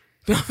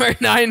 Number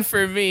 9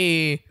 for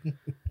me.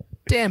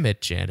 Damn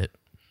it, Janet.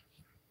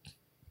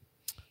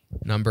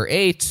 Number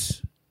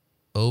 8.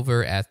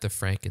 Over at the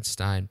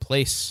Frankenstein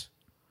Place.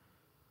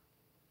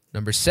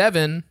 Number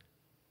 7.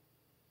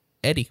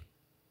 Eddie.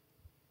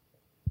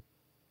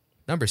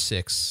 Number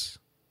 6.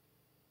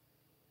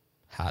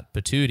 Hot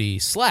Patootie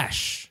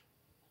 /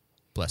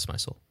 Bless My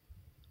Soul.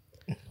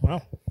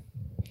 Wow.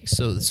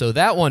 So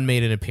that one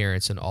made an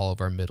appearance in all of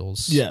our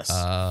middles. Yes.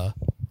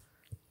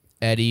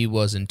 Eddie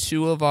was in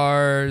 2 of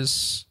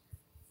ours.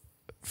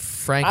 I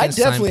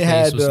Frankenstein definitely Place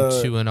had was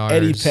in 2 in ours.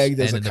 Eddie pegged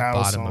as and a in the Kyle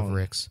bottom song. of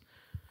Rick's.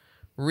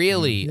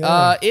 Really?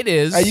 Yeah. It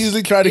is. I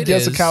usually try to It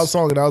guess a is. Kyle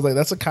song, and I was like,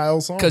 "That's a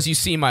Kyle song." Because you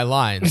see my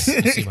lines.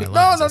 You see my No,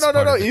 lines. no, That's no, no,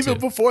 part no. of it, Even too.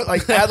 before,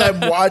 like as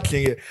I'm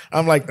watching it,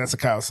 I'm like, "That's a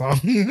Kyle song."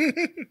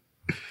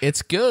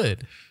 It's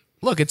good.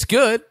 Look, it's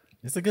good.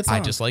 It's a good song. I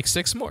just like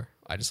 6 more.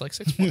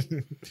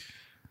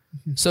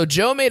 So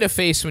Joe made a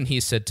face when he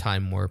said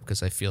Time Warp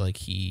because I feel like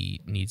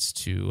he needs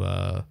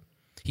to.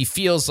 He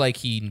feels like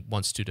he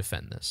wants to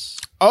defend this.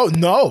 Oh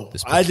no!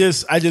 This I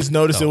just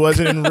noticed it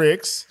wasn't in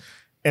Rick's,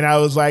 and I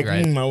was like,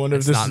 Right. I wonder if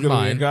It's this not is going to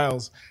be mine. in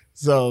Kyle's.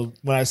 So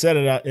when I said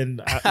it,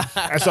 and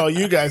I saw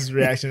you guys'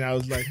 reaction, I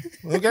was like,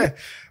 okay.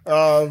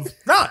 No,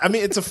 I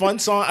mean it's a fun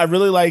song. I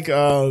really like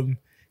the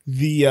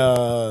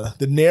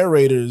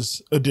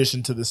narrator's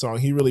addition to the song.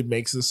 He really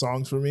makes the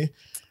songs for me.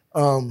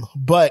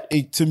 But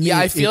to me, Yeah,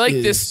 I feel like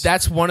is-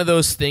 that's one of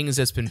those things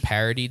that's been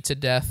parodied to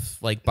death.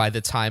 Like by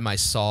the time I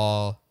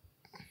saw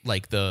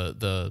like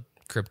the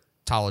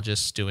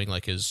cryptologist doing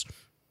like his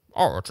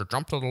it's a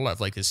jump to the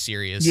left, like his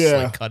serious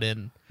like cut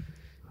in,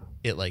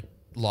 it like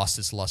lost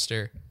its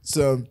luster.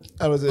 So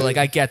I was But like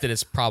I get that it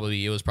was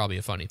probably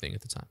a funny thing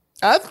at the time.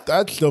 I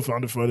still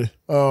found it funny.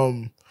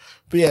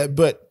 But yeah,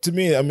 but to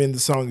me, I mean, the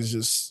song is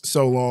just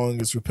so long.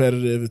 It's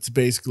repetitive. It's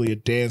basically a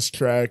dance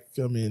track.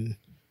 I mean,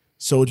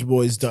 Soulja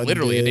Boy's done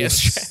Literally a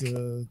dance this. track.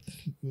 You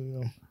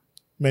know,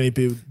 many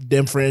people,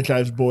 them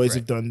franchise boys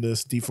have done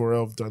this.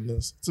 D4L have done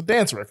this. It's a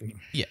dance record.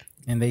 Yeah,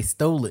 and they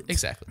stole it.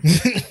 exactly.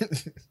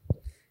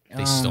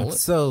 They stole it.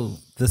 So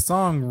the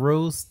song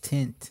Rose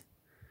Tint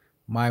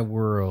My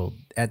World,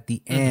 at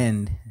the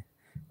end,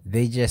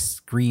 they just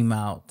scream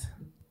out.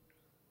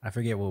 I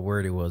forget what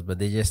word it was, but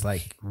they just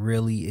like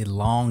really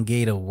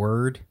elongate a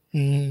word.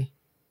 And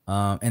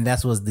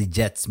that was the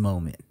Jets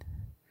moment.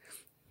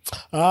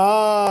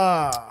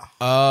 Ah.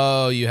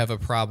 Oh, you have a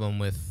problem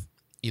with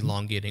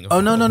elongating.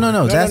 Oh, no.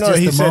 That's no, just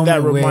he the said moment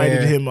that reminded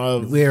where, him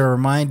of- Where it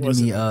reminded what's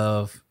me it?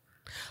 of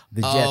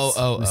the Jets with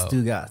oh.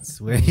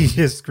 Stugotz, where he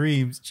just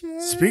screams,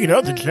 Jets. Speaking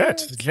of the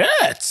Jets.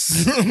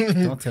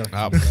 Don't tell me.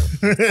 Oh,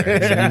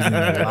 They're using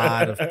a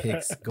lot of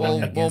picks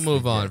going we'll against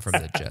move the on Jets. from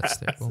the Jets.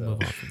 There. We'll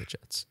move on from the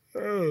Jets.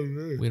 Oh,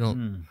 man. We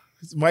don't.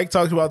 Mike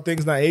talked about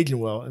things not aging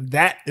well, and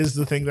that is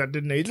the thing that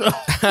didn't age well.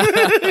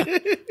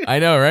 I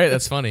know, right?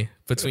 That's funny.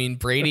 Between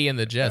Brady and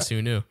the Jets,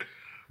 who knew?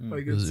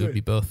 Like It would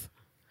be both.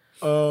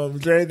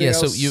 is there anything Yeah.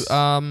 else?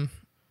 So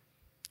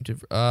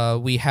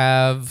we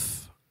have.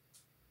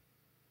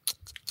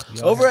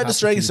 Over at the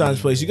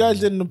Frankenstein's Place, you guys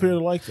didn't appear to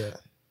like that.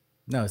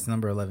 No, it's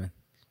number 11.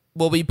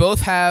 Well, we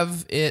both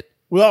have it.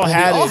 We all Well,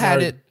 had we all it. had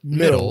in our it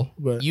middle.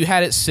 but You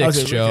had it 6,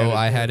 Okay, we Joe. had it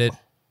I had middle. it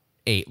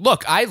 8.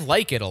 Look, I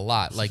like it a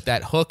lot. Like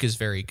that hook is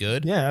very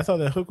good. yeah, I thought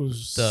that hook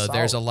was. There's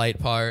a solid. light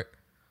part.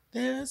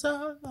 There's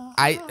a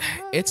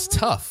It's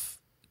tough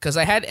because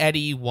I had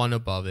Eddie one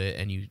above it,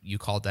 and you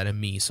called that a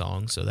me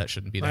song, so that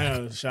shouldn't be I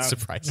that know, shout-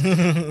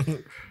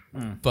 surprising.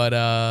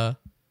 But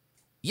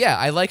yeah,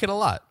 I like it a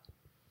lot.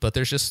 But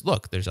there's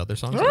other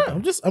songs. All like right,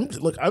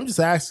 that. I'm just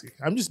asking.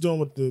 I'm just doing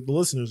what the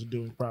listeners are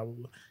doing,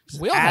 probably.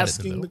 Just We all had it in the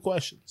asking middle. the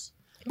questions.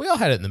 We all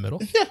had it in the middle.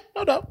 Yeah,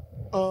 no doubt.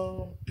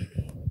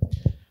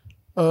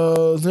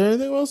 Is there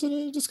anything else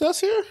to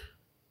discuss here?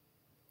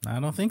 I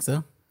don't think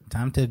so.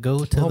 Time to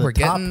go to Well, the we're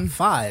top getting-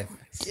 5.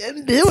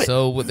 Didn't do it.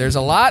 So there's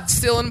a lot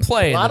still in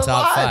play in the lot of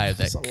top live. 5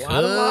 that It's a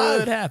lot of live.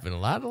 could happen. A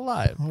lot of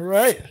live. All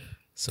right,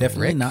 So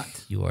Definitely Rick,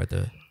 not. You are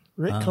the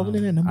Rick coming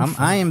in at number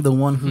I am the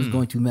one who's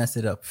going to mess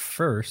it up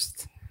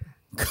first.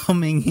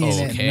 Coming in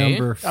Okay. at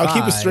number 5. I'll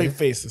keep a straight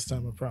face this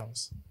time. I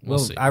promise. Well,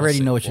 see, I already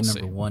we'll know see, what your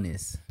we'll number 1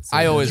 is. So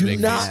I always Do make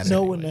not faces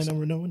know what anyways. that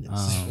number one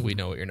is. We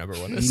know what your number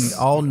 1 we is.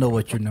 all know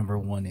what your number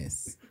 1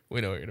 is.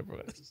 We know what your number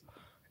 1 is.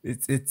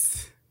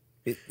 It's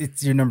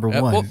It's your number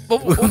one. We'll find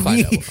out. We'll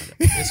find out.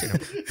 It's your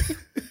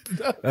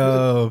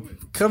number.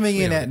 Coming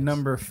in at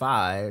number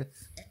 5,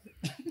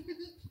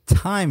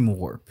 Time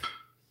Warp.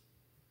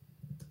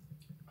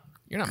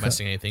 You're not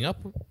messing anything up.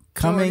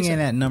 Coming in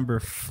at number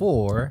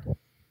 4,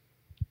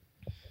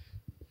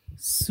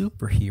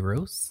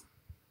 Superheroes.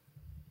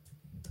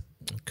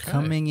 Okay.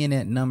 Coming in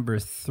at number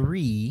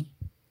 3,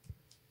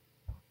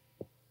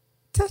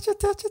 touch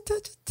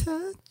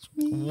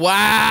me.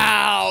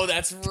 Wow,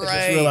 that's I just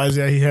right. realized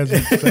he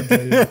hasn't said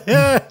that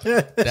yet.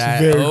 That,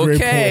 very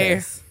great okay.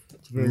 point.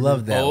 Very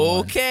Love that one.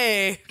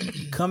 Okay.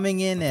 Coming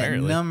in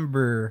Apparently. at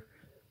number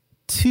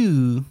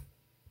 2,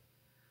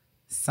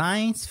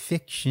 science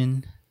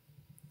fiction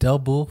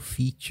double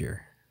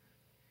feature.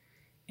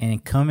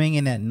 And coming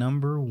in at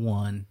number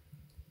 1,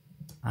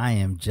 I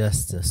am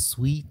just a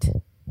sweet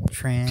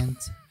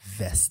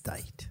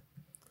transvestite.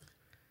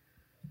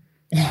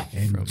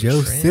 And From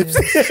Joe trans- sips.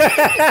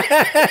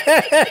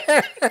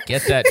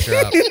 Get that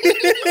drop.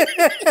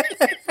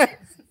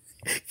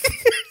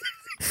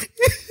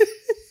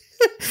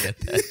 Get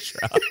that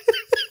drop.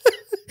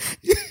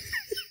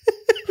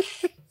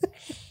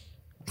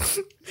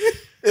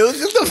 It was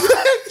just a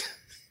fact.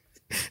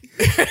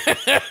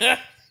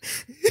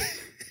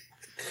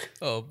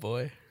 Oh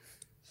boy.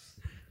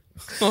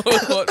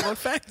 what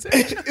fact?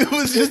 It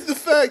was just the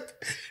fact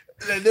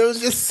that there was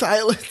just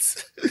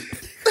silence.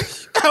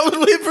 I was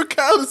waiting for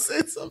Kyle to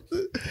say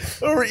something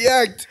or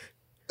react,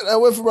 and I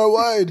went for my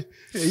wine.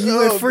 You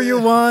went for your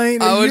wine.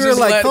 And I was you were just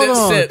like, letting hold it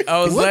on. sit.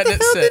 I was what letting the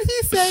it hell sit. did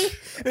he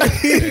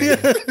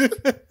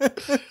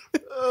say?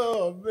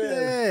 Oh man!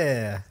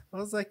 Yeah. I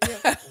was like,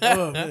 yeah.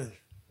 Oh man!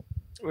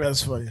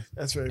 That's funny.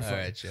 That's very All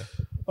funny. right, Joe.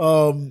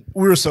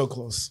 We were so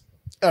close.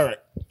 All right.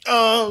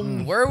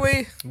 Were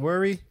we?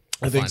 Worry.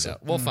 I think Find so.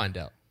 out. We'll find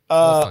out.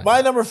 We'll find My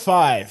out. number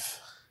 5,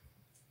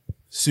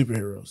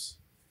 superheroes.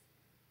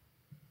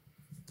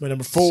 My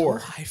number 4,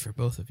 So high for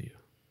both of you.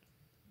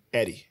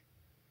 Eddie.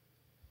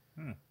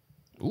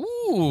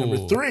 Ooh.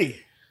 Number 3,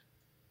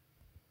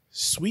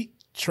 sweet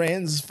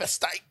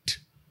transvestite.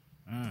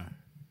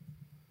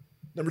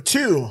 Number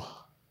 2,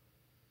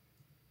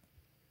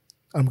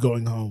 I'm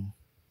going home.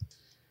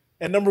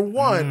 And number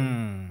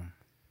 1,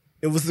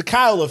 it was the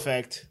Kyle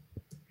effect.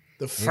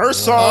 The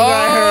first song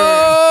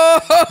I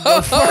heard.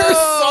 The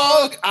first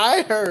song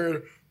I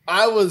heard,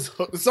 I was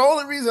hooked. It's the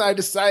only reason I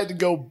decided to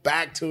go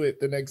back to it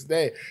the next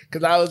day,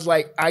 because I was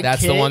like,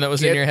 That's the can't one that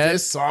was in get your head?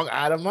 this song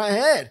out of my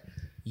head.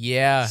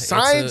 Yeah.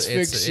 Science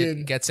it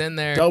fiction gets in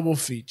there. Double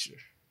feature.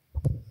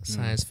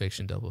 Science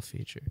fiction double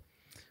feature.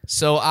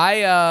 So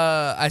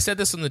I said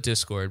this on the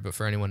Discord, but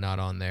for anyone not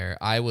on there,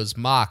 I was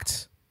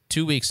mocked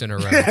 2 weeks in a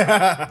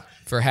row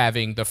for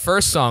having the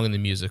first song in the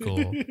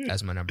musical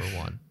as my number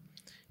 1.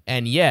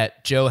 And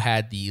yet, Joe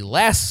had the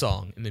last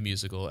song in the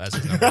musical as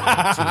his number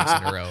 1 2 weeks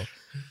in a row.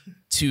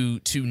 To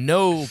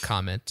no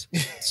comment.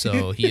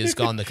 So he has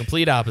gone the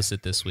complete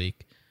opposite this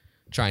week,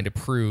 trying to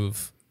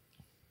prove.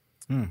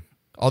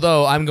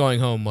 Although I'm Going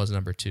Home was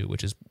number 2,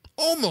 which is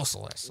almost the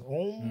last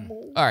song.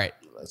 All right.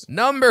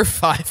 Number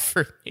 5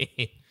 for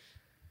me.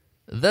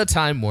 The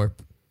Time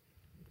Warp.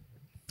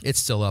 It's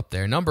still up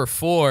there. Number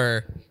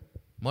 4,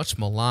 much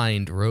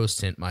maligned Rose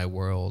Tint My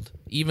World.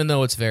 Even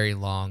though it's very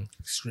long,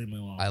 Extremely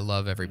long. I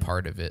love every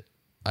part of it.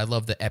 I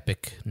love the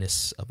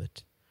epicness of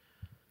it.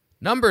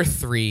 Number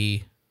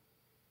 3,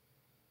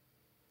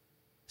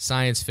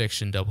 science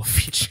fiction double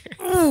feature.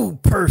 Ooh,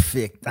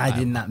 perfect. I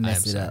did not I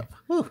mess am it sorry. up.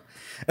 Whew.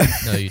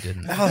 No, you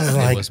didn't. was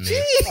like, it was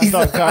me. I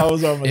thought Kyle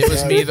was on my It was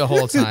side. me the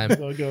whole time.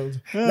 So it goes.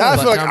 Now I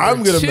But feel like number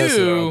I'm going to mess it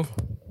 2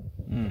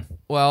 up.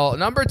 Well,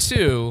 number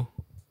 2,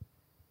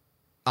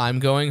 I'm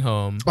Going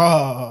Home.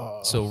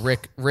 Oh, So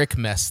Rick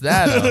messed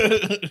that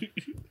up.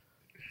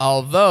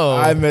 Although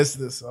I messed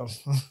this up.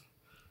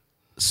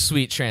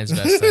 Sweet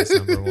Transvestite's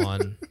number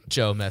 1.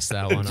 Joe messed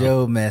that one up.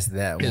 Joe messed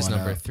that His one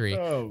number up. 3.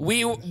 Oh,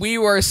 we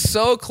were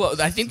so close.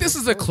 I think this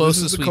is the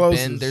closest the we've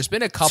closest. been. There's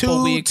been a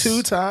couple weeks.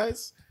 Two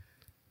ties.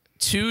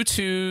 2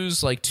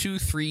 2s, like 2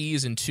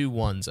 3s, and 2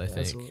 1s, I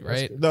think,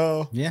 right?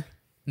 No. Yeah.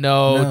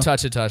 No, No.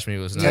 Touch It Touch Me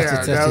was not.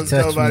 Yeah, that was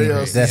touch nobody me.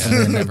 else. Definitely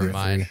Yeah, number never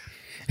mind.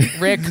 3.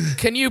 Rick,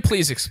 can you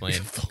please explain?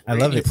 I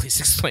love Can you it. please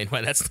explain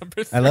why that's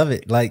number 3? I love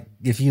it. Like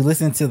if you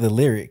listen to the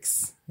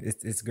lyrics,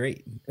 it's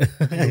great.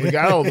 We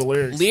got all the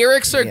lyrics.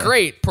 Lyrics are Yeah.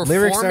 great.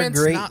 Lyrics are Performance,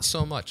 great. not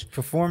so much.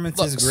 Performance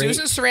Look, is great.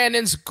 Susan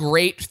Sarandon's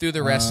great through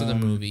the rest of the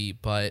movie,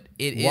 but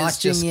it is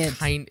Watching just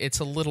it- it's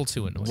a little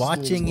too annoying.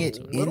 Watching it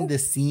in the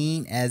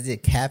scene as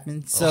it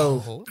happens.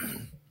 So Oh.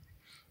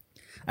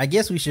 I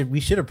guess we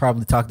should have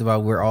probably talked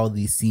about where all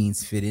these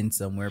scenes fit in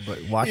somewhere,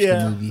 but watch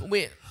Yeah. the movie.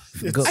 Wait,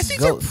 Go, I think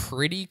go, they're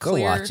pretty go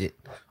clear. watch it.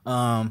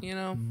 You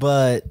know,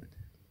 But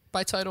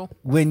by title.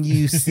 when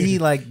you see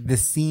like the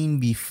scene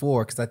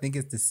before, because I think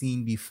it's the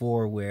scene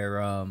before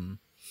where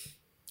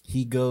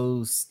he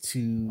goes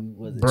to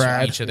was it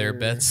Brad. Each of their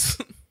bets.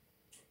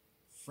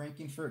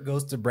 Frankenfurt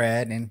goes to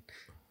Brad, and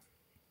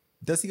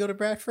does he go to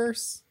Brad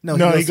first? No,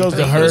 he goes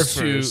to he her goes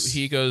to first.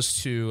 he goes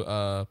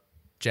to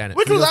Janet.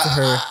 Which was goes to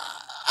her.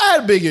 I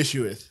had a big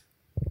issue with.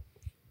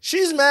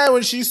 She's mad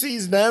when she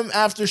sees them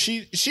after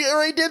she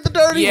already did the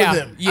dirty with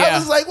him. I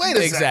was like, wait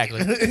a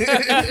second.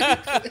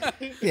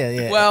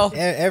 Yeah. Well,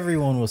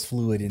 everyone was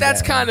fluid in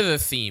that's that kind one. of the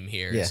theme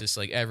here. Yeah. It's just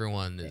like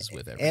everyone is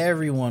with everyone.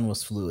 Everyone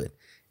was fluid.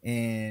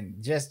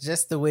 And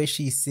just the way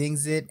she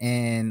sings it,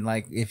 and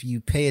like if you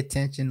pay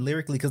attention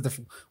lyrically, because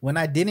when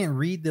I didn't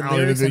read the I don't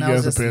even lyrics think and I you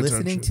was have just to pay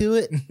listening attention. to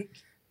it,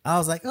 I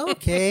was like,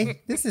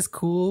 okay, this is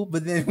cool.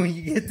 But then when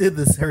you get to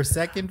her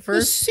second The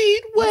verse,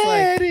 seat like,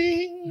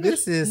 wedding.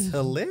 this is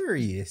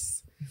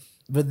hilarious.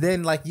 But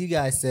then, like you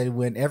guys said,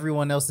 when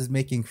everyone else is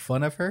making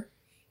fun of her,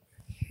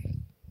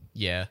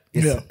 Yeah.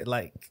 it's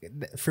like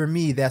for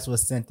me, that's what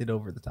sent it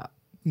over the top.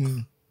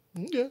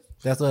 Okay.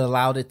 That's what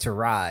allowed it to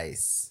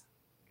rise,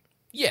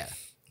 Yeah.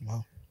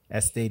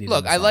 as stated. Look,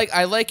 in the I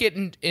song. like it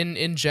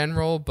in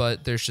general,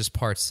 but there's just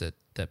parts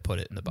that put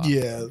it in the bottom.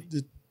 Yeah,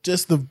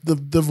 just the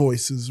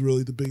voice is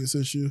really the biggest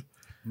issue.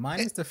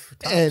 Minus the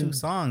top and- 2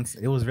 songs,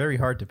 it was very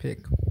hard to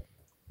pick.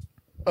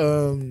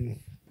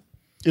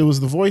 It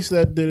was the voice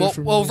that did Well, it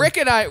for well, me. Rick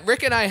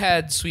and I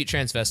had "Sweet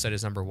Transvestite"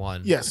 as number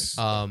 1. Yes.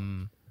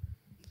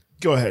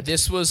 Go ahead.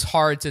 This was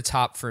hard to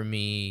top for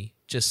me.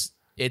 Just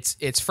it's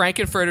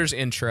Frankenfurter's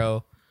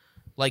intro.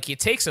 Like it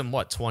takes him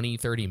 20,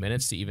 30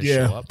 minutes to even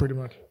show up. pretty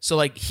much. So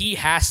like he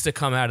has to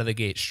come out of the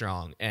gate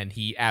strong, and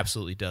he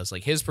absolutely does.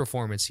 Like his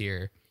performance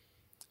here,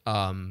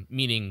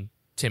 meaning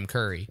Tim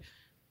Curry,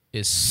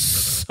 is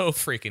so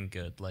freaking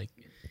good. Like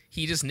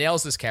he just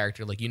nails this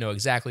character. Like you know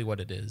exactly what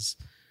it is.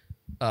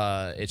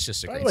 It's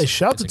just a By great. the way,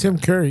 shout to it's a Tim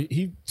Curry.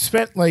 He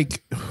spent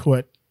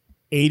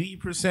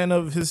 80%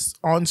 of his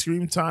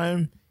on-screen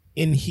time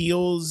in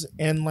heels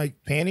and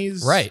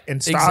panties, Right. and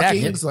Exactly.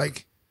 stockings.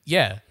 Like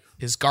Yeah,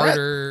 his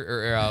garter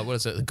or what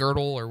is it, the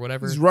girdle or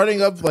whatever. he's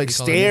running up call it?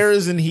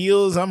 stairs and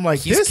heels. I'm like,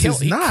 He's this is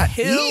he not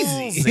kills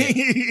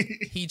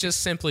easy. He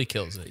just simply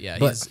kills it. Yeah,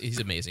 But- he's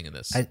amazing in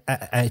this.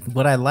 I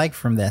what I like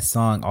from that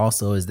song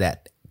also is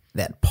that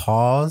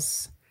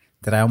pause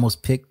that I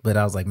almost picked, but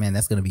I was like, man,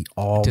 that's gonna be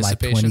all my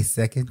Anticipation. 20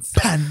 seconds.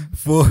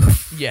 For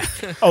yeah.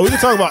 Oh, we can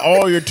talk about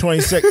all your 20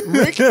 seconds.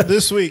 Rick,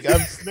 this week,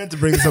 I meant to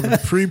bring this up in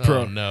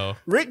pre-pro. Oh no.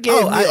 Rick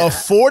gave me a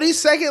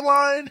 40-second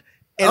line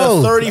and a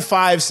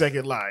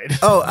 35-second line.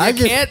 I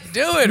You can't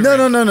do it. No,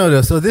 Rick.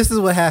 no. So this is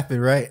what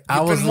happened, right? I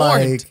You've was been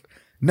like, warned.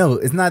 no,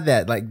 it's not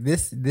that. Like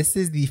this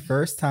is the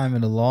first time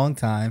in a long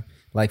time,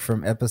 like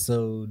from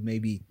episode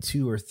maybe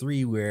 2 or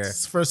 3, where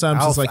It's the first time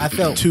I since was- I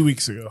felt- 2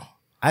 weeks ago.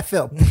 I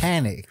felt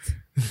panicked.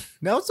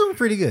 No, it's doing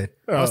pretty good.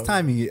 I was Oh.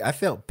 timing it. I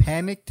felt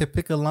panicked to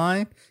pick a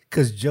line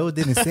because Joe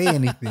didn't say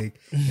anything,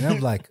 and I'm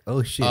like,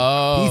 "Oh shit,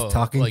 Oh, he's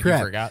talking like you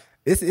crap." forgot.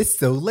 It's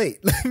so late.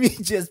 Let me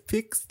just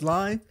pick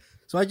line.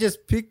 So I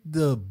just picked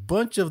the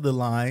bunch of the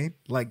line,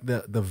 like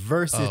the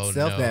verse Oh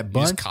itself. no. That You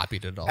bunch. just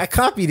copied it all. I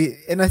copied it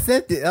and I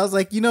sent it. I was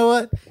like, you know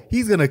what?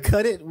 He's gonna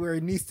cut it where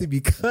it needs to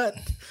be cut.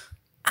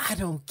 I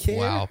don't care.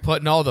 Wow,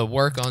 putting all the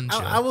work on Joe.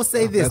 I will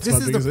say this. That's This my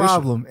is the biggest issue.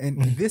 problem,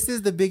 and this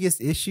is the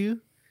biggest issue.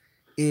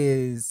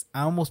 Is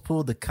I almost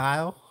pulled the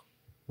Kyle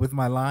with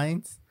my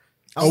lines.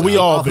 Oh, we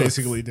all hooks.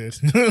 basically did.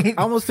 I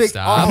almost picked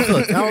Stop. all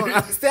hooks.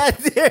 I sat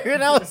there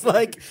and I was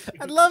like,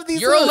 I love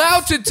these. You're hooks.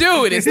 allowed to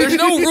do it. There's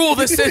no rule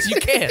that says you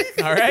can't.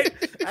 All right.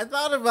 I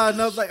thought about it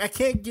and I was like, I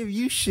can't give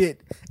you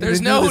shit. and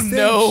There's then do the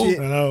no- same shit.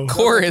 I know.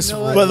 Chorus. You know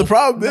rule. what? But the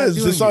problem I'm not is,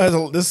 doing this song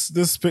it. has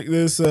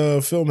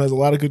this film has a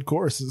lot of good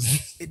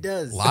choruses. It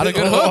does. A lot of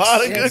good A hooks.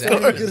 lot of Yeah, good exactly.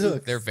 hooks. Good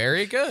hooks. They're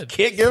very good.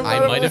 Can't give I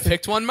them might have away.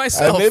 picked one I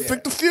myself. may have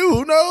picked a few.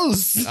 Who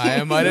knows?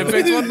 I might have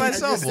picked one I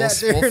myself. just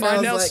sat there We'll and I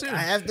find was out like, soon. I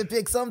have to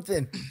pick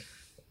something.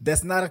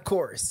 That's not a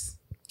chorus.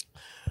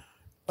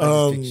 I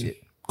just pick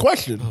shit.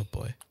 Question: Oh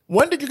boy.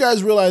 When did you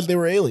guys realize they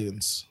were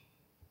aliens?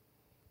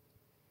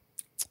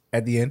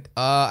 At the end.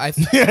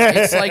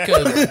 It's like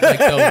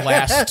the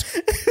last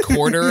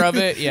quarter of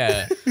it.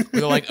 Yeah. Where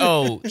they're like,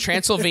 oh,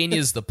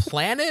 Transylvania's the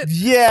planet?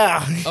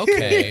 Yeah.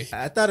 Okay.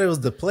 I thought it was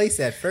the place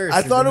at first. I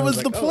and thought then it was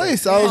like, the oh,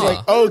 place. I was Huh.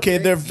 like, okay,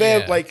 they're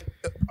Yeah.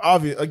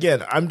 obvious.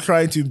 Again, I'm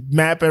trying to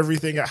map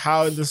everything out.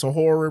 How is this a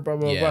horror? Blah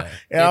blah Yeah. blah.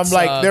 And I'm It's,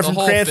 like, they're the from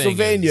whole thing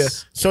Transylvania,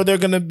 is- so they're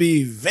gonna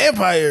be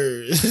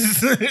vampires.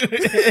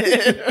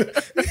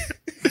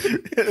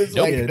 It's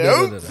Nope. like, Yeah,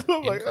 nope. no.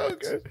 I'm like,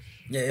 Incorrect. okay.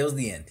 Yeah, it was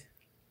the end.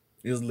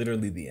 It was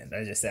literally the end.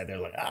 I just sat there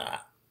like,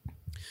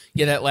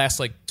 Yeah, that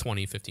lasts like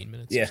 20, 15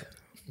 minutes. yeah.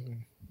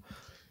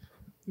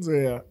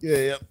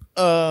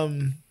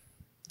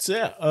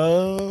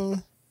 So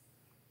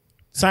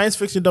science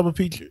fiction double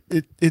feature.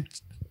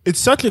 It's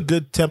such a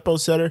good tempo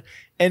setter,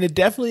 and it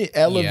definitely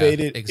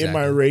elevated in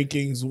my exactly.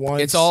 rankings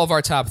once. It's all of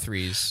our top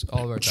threes.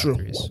 All of our top True.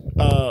 threes.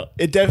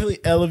 It definitely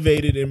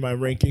elevated in my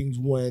rankings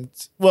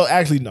once. Well,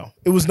 actually, no,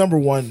 it was number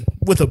one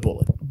with a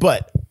bullet,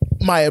 but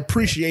my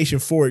appreciation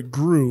for it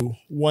grew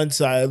once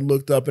I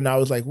looked up and I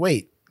was like,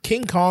 wait,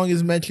 King Kong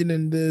is mentioned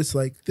in this,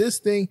 like this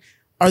thing.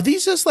 Are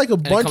these just like a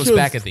bunch comes of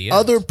back at the end.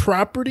 other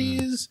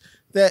properties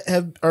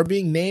that are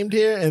being named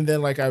here? And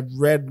then like I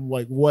read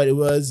like what it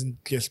was and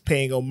just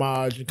paying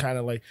homage and kind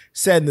of like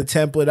setting the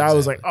template. I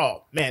was like,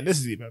 oh man, this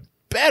is even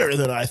better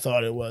than I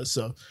thought it was.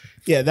 So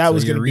yeah, that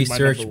was going to be my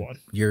number one.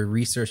 Your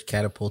research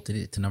catapulted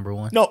it to number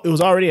one? No, it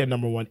was already at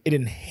number one. It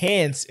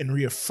enhanced and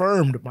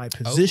reaffirmed my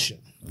position.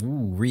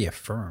 Ooh,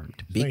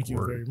 reaffirmed. Big Thank you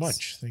words. very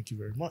much. Thank you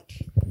very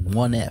much.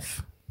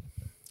 1F.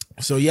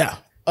 So yeah.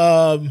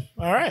 All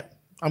right.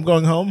 I'm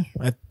going home.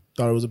 I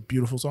thought it was a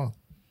beautiful song.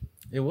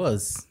 It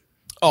was.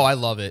 Oh, I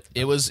love it.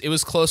 It was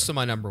close to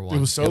my number one. It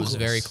was so close.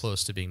 very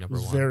close to being number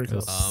one. Very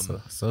close.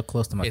 So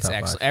close to my It's top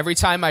excellent. five. Every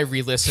time I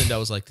re-listened, I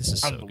was like, "This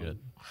is so good."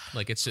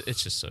 Like it's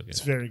just so good.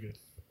 It's very good.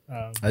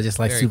 I just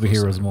like very close to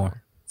superheroes number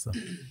more. So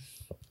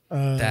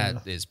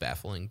That is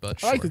baffling, but I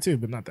sure. liked it too,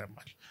 but not that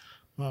much.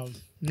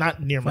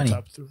 Not near my Funny.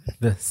 top three.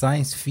 the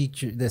science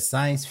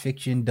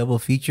fiction double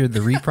feature,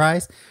 the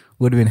reprise,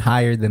 would have been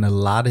higher than a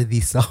lot of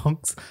these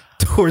songs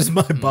towards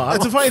my That's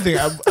bottom. a funny thing.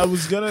 I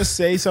was gonna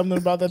say something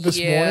about that this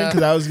Yeah.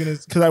 morning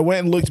because I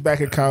went and looked back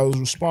at Kyle's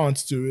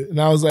response to it, and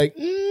I was like,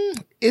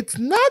 it's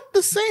not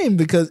the same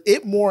because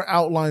it more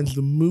outlines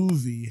the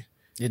movie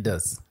It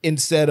does.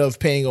 instead of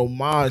paying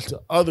homage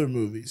to other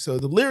movies. So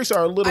the lyrics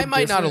are a little. I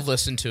might not have different.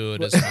 listened to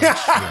it as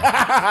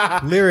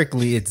much.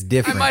 Lyrically, it's I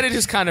different. might have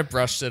just kind of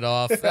brushed it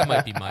off. That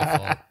might be my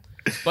fault.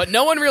 But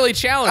no one really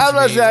challenged I was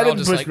about to me. say, I We're all didn't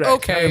just push like, back. I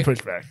okay. didn't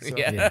push back. So,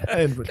 Yeah. I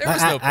didn't push There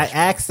back.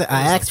 was no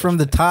I asked from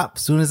the top.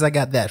 As soon as I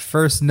got that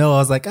first no, I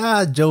was like,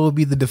 Joe will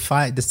be the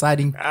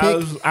deciding pick.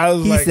 I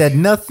was he like, said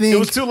nothing. it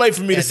was too late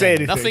for me to say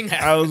anything. nothing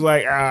happened. I was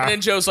like, And then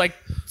Joe's like,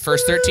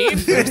 first 13?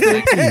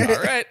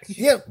 All right.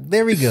 Yep,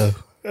 there we go.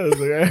 I was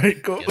like, all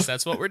right, cool. Guess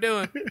that's what we're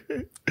doing.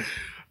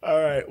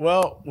 All right.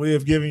 Well, we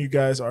have given you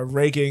guys our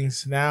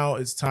rankings. Now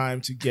it's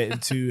time to get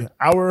into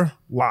our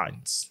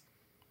lines.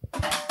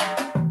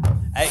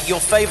 Your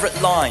favorite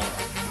line.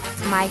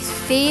 My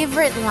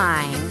favorite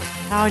line.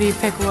 How do you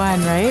pick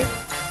one, right?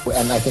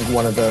 And I think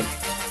one of the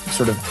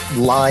sort of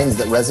lines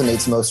that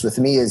resonates most with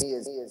me is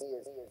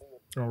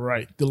All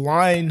right. The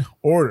line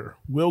order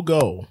will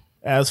go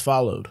as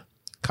followed: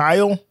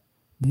 Kyle,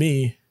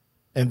 me,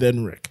 and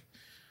then Rick.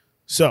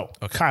 So,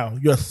 Kyle,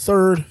 your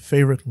third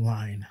favorite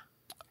line.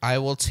 I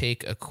will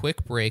take a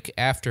quick break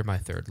after my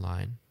third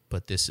line,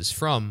 but this is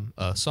from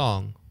a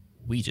song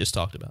we just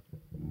talked about.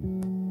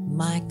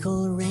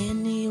 Michael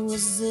Rennie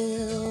was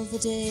ill the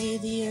day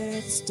the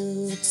earth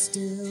stood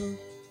still,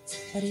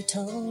 but he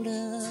told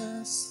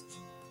us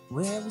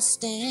where we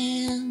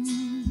stand.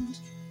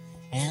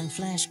 And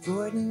Flash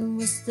Gordon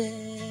was there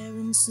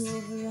in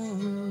silver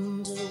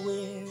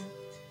underwear.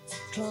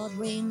 Claude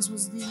Rains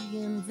was the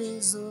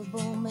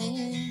invisible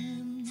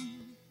man.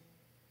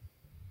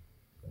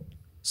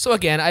 So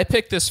again, I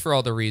picked this for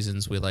all the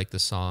reasons we like the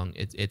song.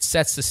 It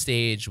sets the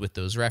stage with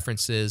those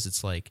references.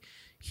 It's like,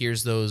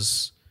 here's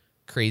those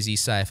crazy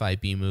sci-fi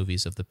B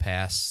movies of the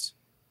past.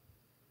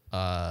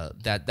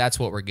 That's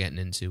what we're getting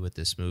into with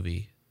this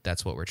movie.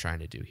 That's what we're trying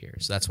to do here.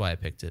 So that's why I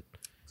picked it.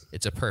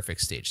 It's a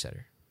perfect stage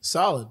setter.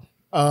 Solid.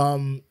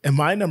 And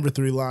my number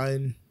three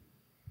line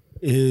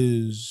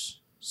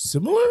is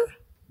similar.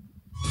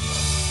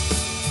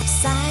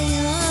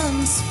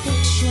 Science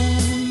fiction.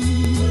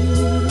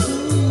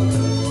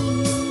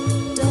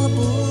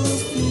 Double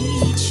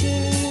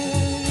feature.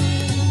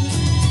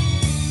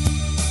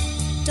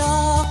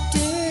 Dr.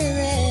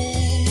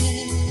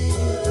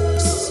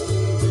 X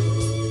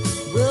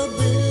will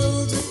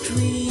build a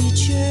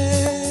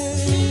creature.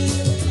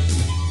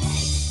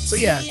 So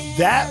yeah,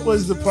 that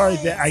was the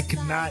part that I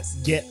could not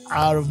get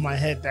out of my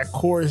head. That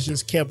chorus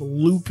just kept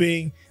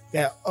looping.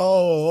 That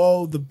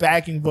the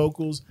backing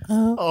vocals. I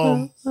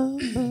love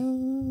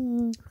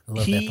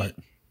that part.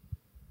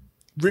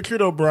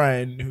 Richard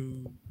O'Brien,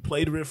 who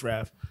played Riff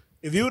Raff,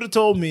 if you would have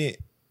told me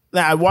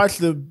that I watched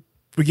the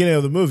beginning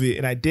of the movie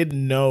and I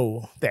didn't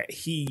know that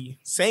he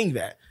sang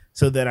that,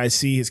 so then I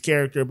see his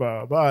character, blah,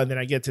 blah, blah, and then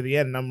I get to the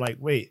end and I'm like,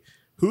 wait,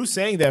 who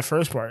sang that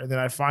first part? And then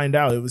I find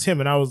out it was him,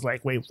 and I was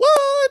like, wait,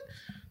 what?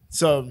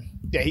 So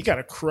yeah, he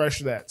kind of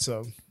crushed that.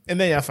 So, and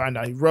then I find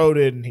out he wrote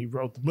it, and he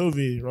wrote the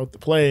movie, he wrote the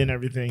play and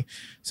everything.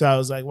 So I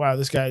was like, wow,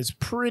 this guy's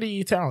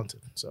pretty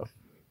talented. So,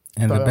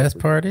 And the best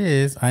part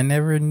is, I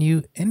never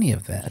knew any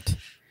of that.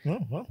 oh,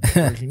 well,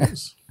 breaking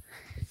news.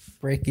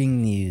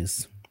 Breaking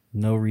news.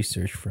 No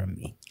research from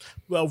me.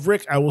 Well,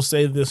 Rick, I will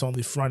say this on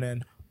the front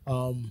end.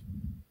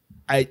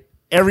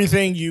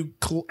 Everything you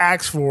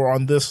asked for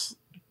on this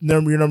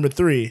your number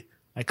three,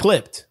 I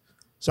clipped.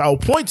 So I will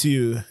point to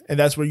you, and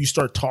that's where you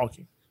start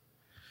talking.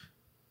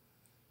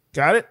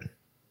 Got it?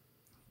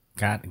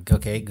 Got it.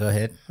 Okay, go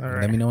ahead. All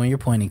right. Let me know when you're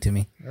pointing to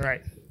me. All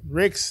right.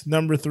 Rick's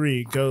number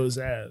three goes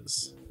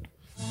as.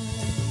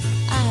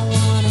 I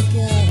wanna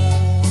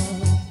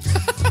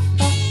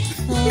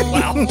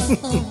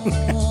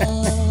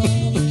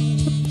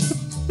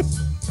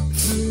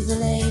to the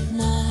late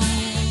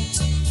night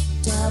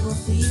double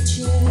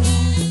feature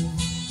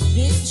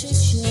picture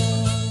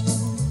show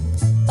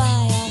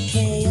by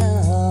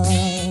RKO.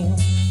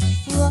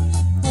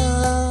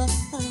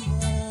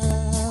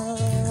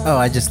 Oh,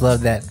 I just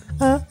love that.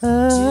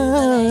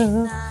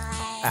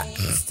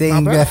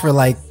 Saying that for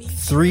like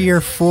 3 or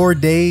 4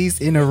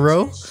 days in a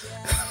row.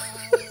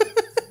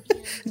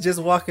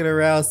 Just walking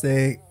around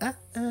saying,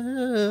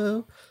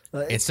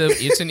 It's an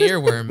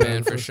earworm,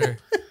 man, for sure.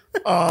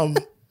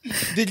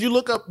 Did you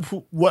look up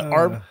what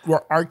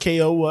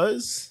RKO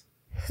was?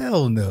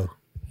 Hell no.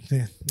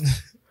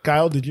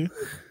 Kyle, did you?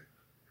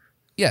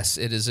 Yes,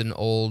 it is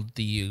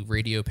the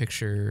radio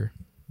picture.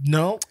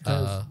 No,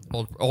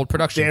 old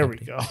production. There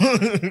company.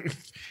 we go.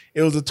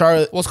 It was a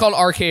target. Well, it's called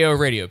RKO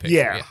Radio Picture.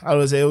 Yeah, I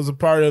would say it was a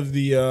part of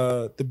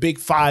the Big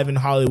Five in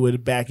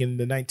Hollywood back in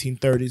the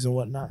 1930s and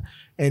whatnot.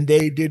 And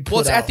they did put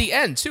Well, it's out, at the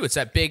end too. It's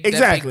that big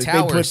exactly. That big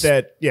tower they put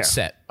that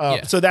set.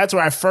 So that's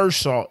where I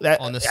first saw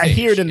that. On the I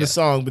hear it stage, in the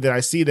song, but then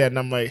I see that and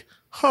I'm like,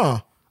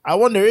 huh. I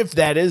wonder if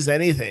that is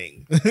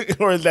anything,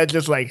 or is that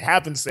just like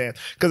happenstance?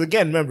 Because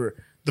again, remember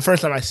the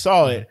first time I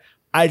saw it,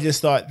 I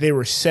just thought they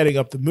were setting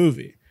up the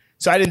movie.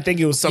 So I didn't think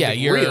it was something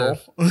real.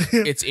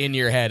 It's in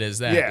your head as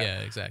that.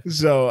 Yeah, exactly.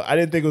 So I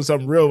didn't think it was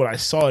something real when I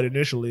saw it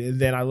initially. And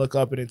then I look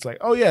up and it's like,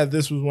 oh yeah,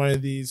 this was one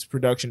of these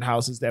production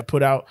houses that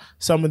put out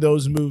some of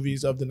those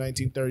movies of the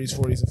 1930s,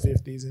 40s, and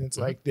 50s. And it's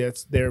like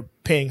they're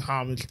paying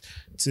homage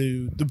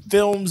to the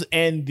films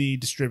and the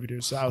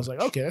distributors. So I was like,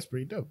 okay, that's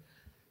pretty dope.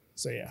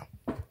 So yeah.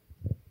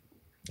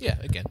 Yeah,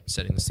 again,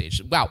 setting the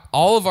stage. Wow,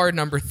 all of our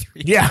number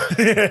 3. Yeah.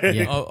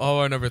 all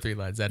our number 3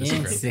 lines. That is in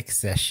incredible.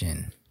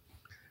 succession.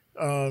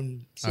 All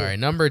right,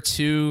 number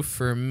 2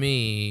 for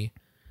me,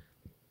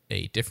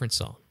 a different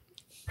song.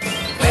 What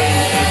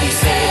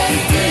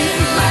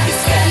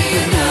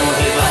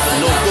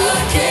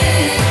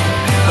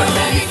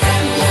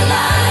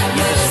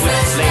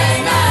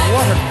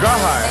a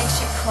guy.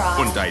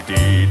 And I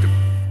did.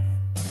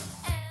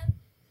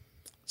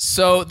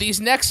 So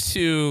these next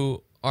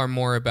 2 are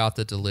more about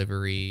the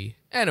delivery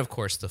and, of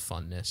course, the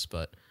funness,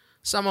 but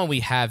someone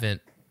we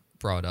haven't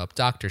brought up,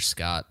 Dr.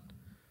 Scott,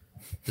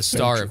 the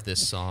star of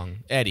this song,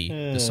 Eddie,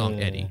 the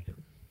song Eddie,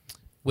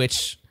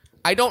 which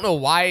I don't know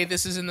why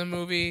this is in the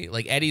movie.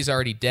 Like, Eddie's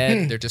already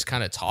dead. They're just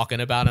kind of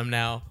talking about him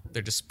now.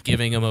 They're just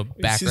giving him a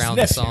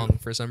background song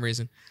for some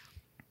reason.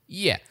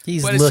 Yeah.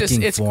 He's but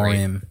looking it's for great.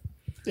 him.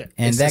 Yeah.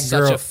 And It's that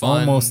girl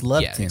fun, almost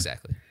loved him.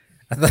 Exactly.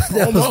 I thought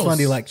that was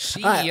funny. Like,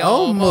 I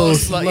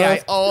almost loved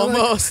I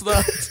almost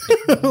loved.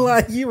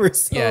 like, you were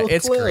so Yeah,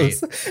 it's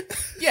close. great.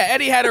 Yeah,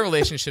 Eddie had a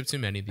relationship to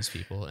many of these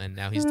people, and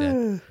now he's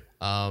dead.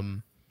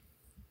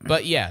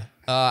 But yeah,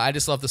 I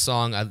just love the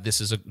song.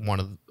 This is one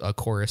of a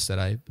chorus that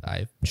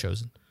I've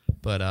chosen,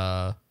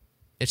 but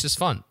it's just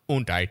fun.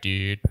 Und I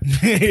did.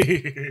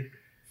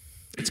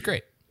 It's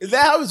great. Is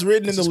that how it's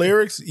written in the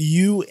lyrics?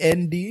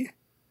 UND?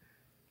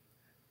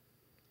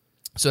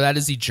 So that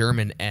is the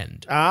German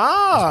end.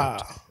 Ah,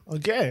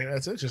 okay,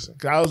 that's interesting.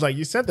 I was like,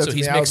 you said that. So to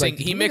he's me. I was mixing.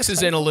 like, He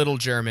mixes in a little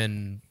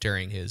German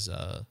during his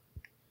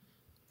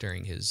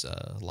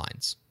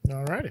lines.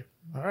 All righty,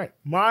 all right.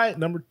 My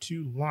number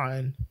 2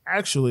 line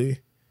actually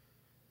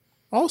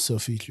also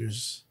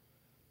features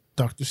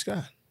Dr.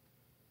 Scott.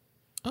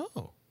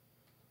 Oh,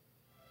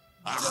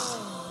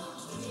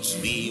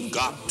 We've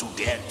got to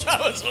get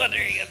out of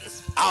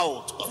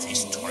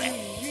this trap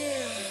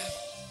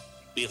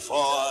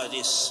before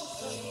this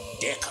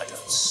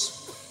decadence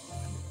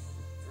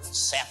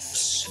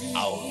saps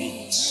our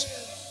wings.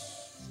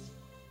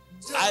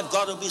 I've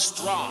got to be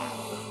strong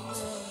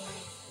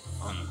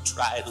and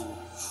try to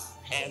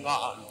hang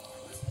on.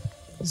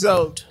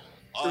 So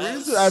the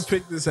reason I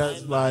picked this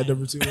as my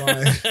number 2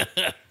 line,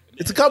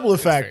 it's a couple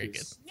of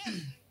factors.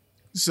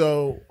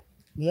 So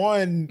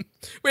one,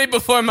 wait,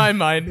 before my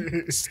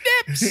mind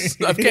snips.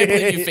 I can't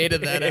believe you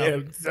faded that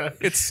out.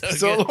 It's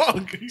so good.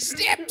 long.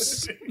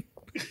 Snips.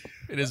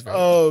 It is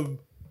very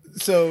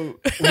so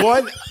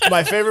one,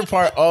 my favorite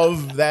part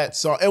of that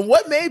song, and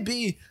what may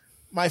be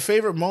my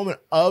favorite moment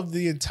of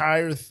the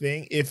entire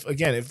thing, if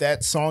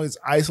that song is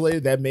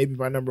isolated, that may be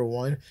my number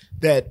 1.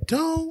 That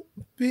don't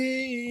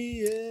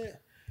dream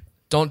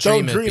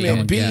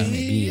it,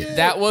 be it.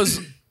 That was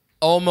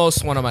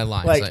almost one of my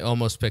lines. Like, I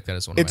almost picked that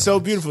as one of my lines. It's so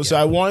beautiful. Yeah. So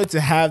I wanted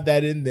to have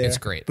that in there. It's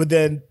great. But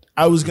then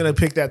I was going to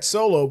pick that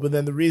solo. But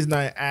then the reason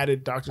I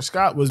added Dr.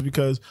 Scott was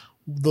because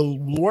the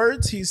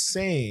words he's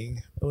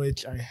saying,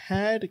 which I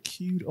had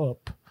queued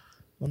up.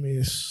 Let me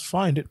just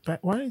find it back.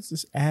 Why is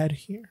this ad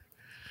here?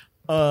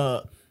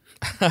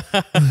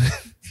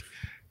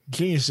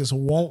 Genius just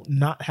won't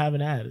not have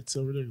an ad. It's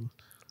so ridiculous.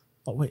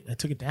 Oh, wait. I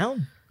took it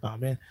down? Oh,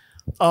 man.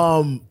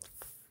 I'm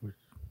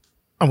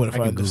gonna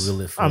find this.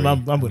 Google it for I'm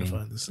you. gonna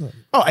find this.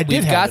 Oh, I did.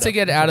 We've have got it to up.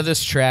 get out of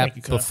this trap Thank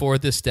you, Kyle. before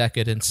this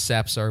decadence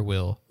saps our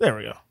will. There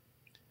we go.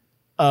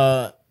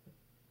 Oh,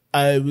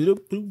 I thought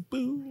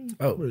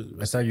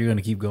you were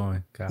gonna keep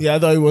going. Kyle. Yeah, I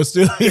thought he was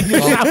too.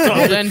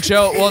 Well, then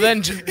Joe.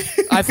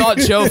 I thought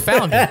Joe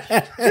found it.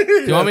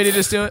 Do you want me to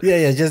just do it?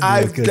 Yeah, just do it,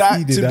 I've 'cause got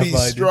he did to not be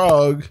find it.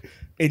 strong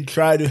and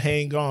try to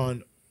hang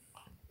on,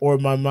 or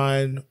my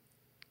mind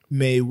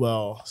may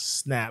well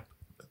snap.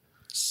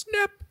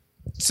 Snap.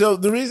 So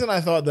the reason I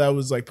thought that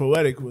was like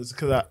poetic was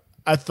because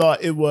I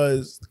thought it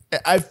was.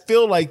 I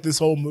feel like this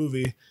whole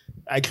movie,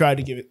 I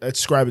tried to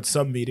describe it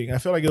some meaning. I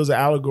feel like it was an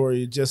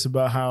allegory just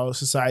about how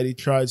society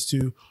tries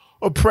to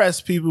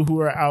oppress people who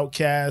are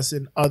outcasts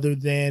and other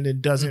than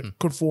and doesn't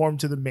conform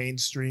to the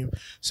mainstream.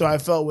 So I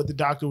felt what the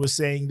doctor was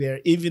saying there,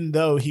 even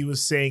though he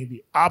was saying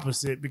the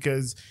opposite,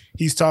 because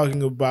he's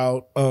talking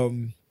about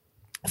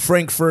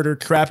Frankfurter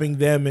trapping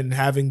them and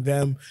having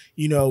them,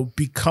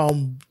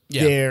 become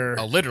their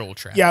a literal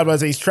trap. Yeah, I was about to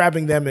say he's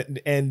trapping them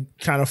and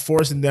kind of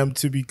forcing them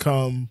to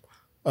become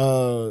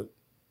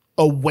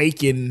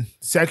awaken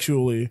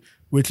sexually,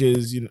 which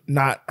is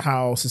not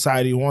how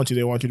society wants you.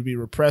 They want you to be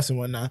repressed and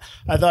whatnot.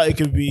 I thought it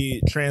could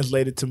be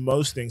translated to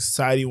most things.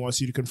 Society wants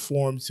you to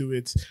conform to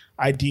its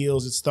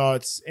ideals, its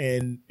thoughts,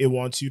 and it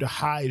wants you to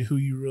hide who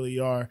you really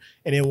are,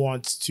 and it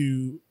wants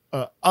to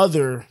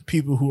other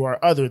people who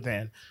are other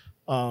than.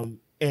 And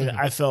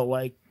I felt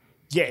like,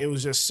 it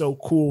was just so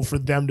cool for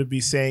them to be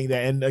saying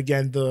that. And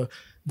again, the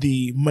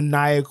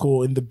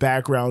maniacal in the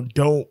background,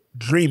 don't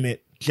dream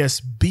it,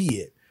 just be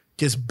it.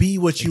 Just be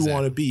what you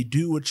want to be.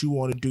 Do what you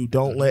want to do.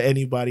 Don't let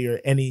anybody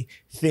or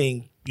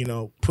anything,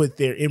 put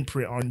their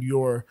imprint on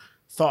your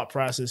thought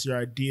process, your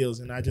ideals.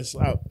 And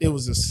it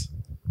was just,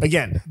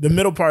 again, the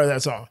middle part of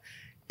that song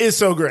is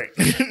so great.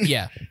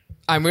 Yeah.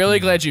 I'm really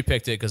glad you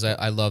picked it because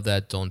I love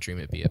that "Don't Dream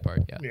It, Be It"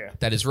 part. Yeah.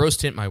 That is Rose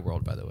Tint My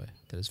World, by the way.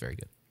 That is very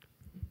good.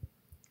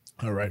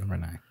 All right. Number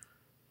 9.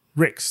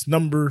 Rick's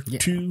number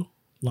 2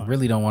 line.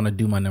 Really don't want to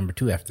do my number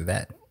 2 after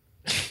that.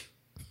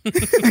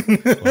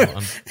 Well,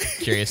 I'm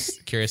curious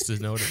to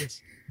know what it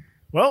is.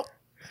 Well,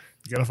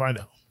 you gotta find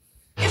out.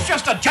 It's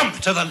just a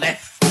jump to the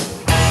left. With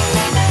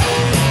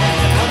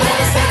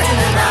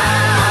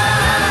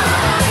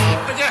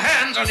your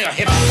hands on your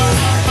hips.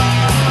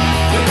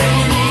 You bring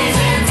your knees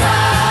in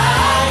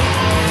tight.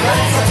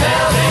 Let's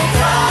tell them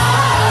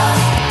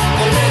cry.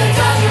 They really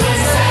got you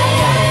insane.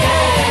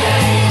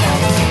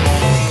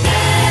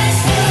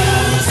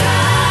 Next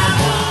time.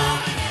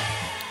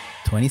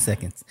 20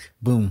 seconds.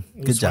 Boom.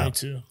 Good job.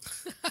 22.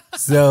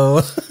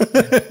 So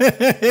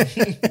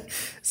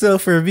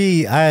for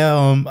me,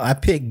 I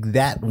picked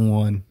that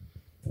one.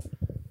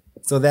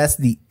 So that's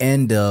the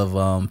end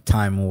of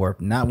Time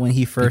Warp. Not when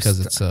he first,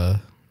 because it's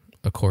a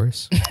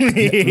chorus.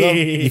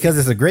 Because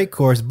it's a great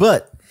chorus.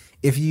 But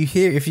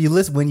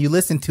when you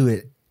listen to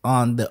it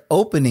on the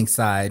opening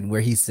side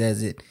where he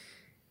says it,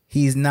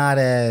 he's not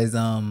as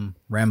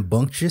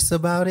rambunctious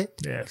about it.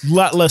 Yeah, a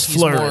lot less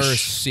flourish. More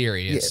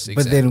serious. Yeah,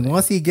 but then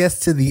once he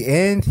gets to the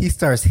end, he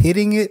starts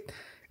hitting it.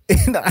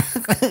 And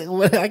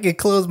I can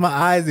close my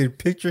eyes and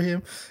picture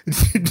him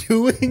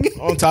doing it.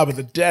 On top of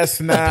the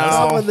desk now. On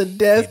top of the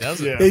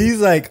desk. He and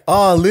he's like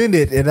all in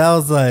it. And I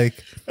was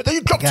like, I think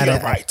you come to your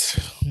right.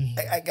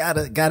 I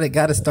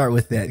gotta start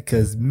with that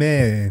because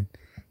man,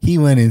 he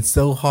went in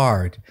so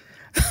hard.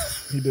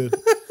 He did.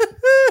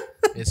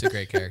 It's a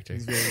great character.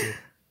 He's very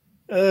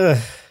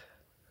good.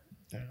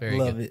 Very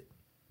love good. it.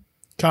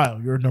 Kyle,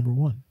 you're number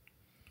 1.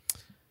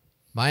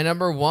 My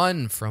number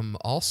 1 from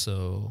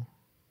also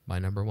my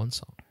number 1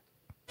 song.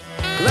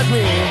 Let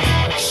me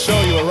show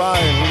you a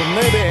rhyme,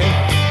 maybe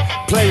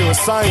play you a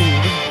sign.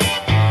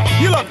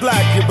 You look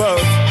like you're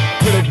both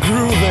pretty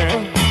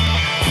groovy.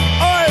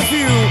 Or if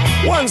you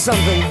want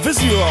something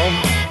visual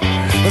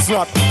that's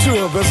not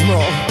too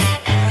abysmal,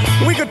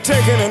 we could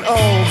take in an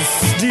old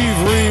Steve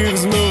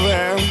Reeves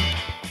movie.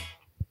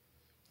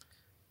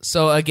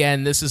 So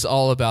again, this is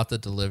all about the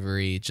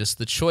delivery. Just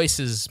the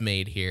choices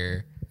made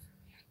here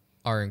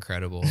are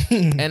incredible.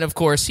 And of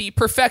course, he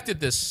perfected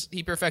this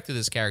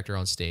character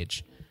on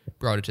stage,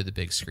 brought it to the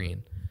big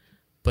screen.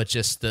 But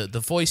just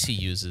the voice he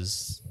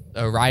uses,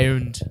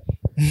 around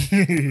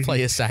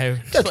play a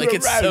sound. Like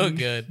it's so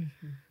good.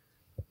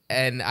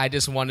 And I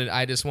just wanted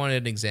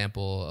an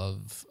example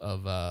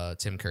of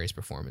Tim Curry's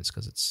performance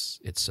because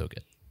it's so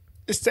good.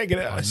 It's taking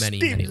it on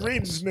Steve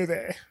Reeves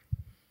movie.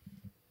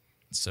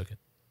 It's so good.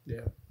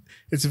 Yeah.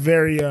 It's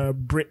very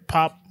Brit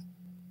pop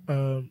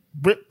punk.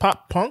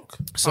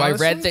 So honestly. I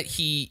read that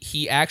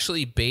he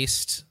actually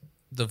based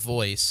the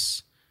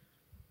voice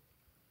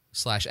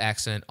 /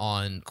 accent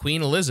on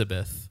Queen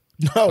Elizabeth,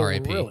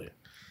 R.I.P. Really?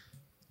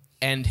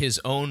 And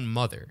his own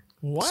mother.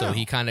 Wow. So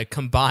he kind of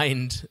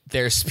combined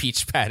their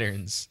speech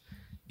patterns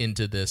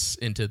into this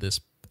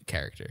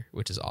character,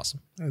 which is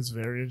awesome. That's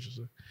very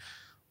interesting.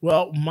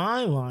 Well,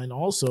 my line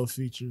also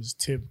features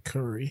Tim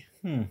Curry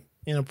in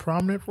a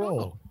prominent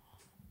role.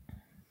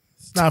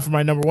 It's not for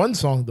my number 1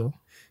 song though.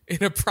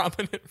 In a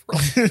prominent role.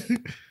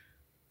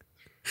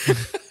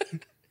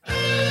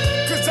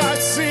 'Cause I've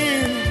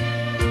seen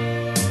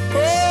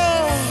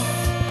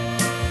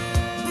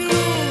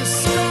blue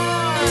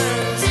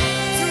skies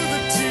through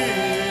the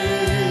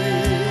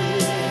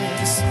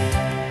tears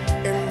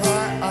in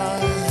my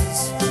eyes.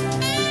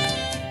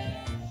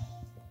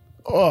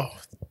 Oh,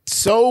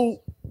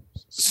 so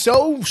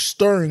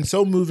stirring,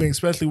 so moving,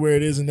 especially where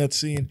it is in that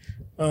scene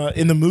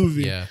in the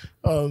movie. Yeah.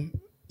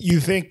 You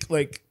think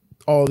like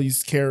all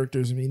these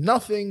characters mean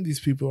nothing. These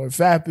people are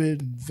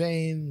vapid and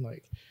vain.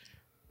 Like,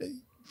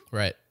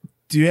 Right.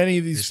 do any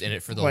of these Just in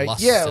it for the like,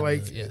 lust yeah, and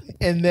like, the- yeah.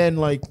 and then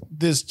like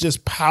this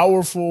just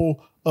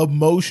powerful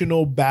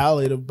emotional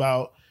ballad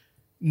about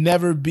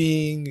never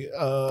being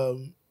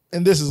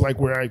and this is like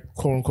where I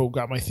quote unquote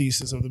got my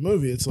thesis of the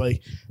movie. It's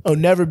like, oh,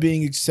 never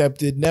being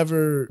accepted,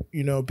 never,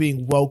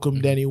 being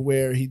welcomed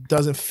anywhere. He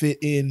doesn't fit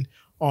in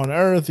on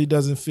Earth. He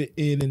doesn't fit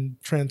in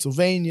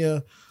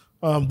Transylvania,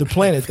 the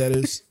planet that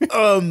is.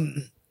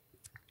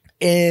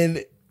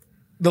 And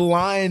the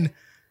line,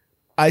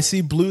 I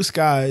see blue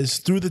skies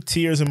through the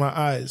tears in my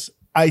eyes.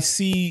 I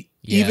see,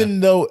 even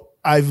though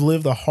I've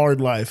lived a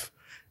hard life,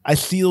 I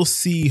still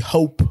see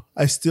hope.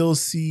 I still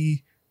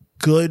see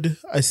good.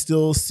 I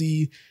still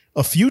see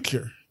a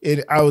future.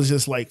 I was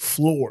just like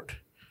floored.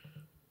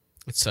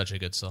 It's such a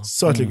good song.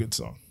 Such a good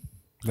song.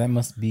 That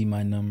must be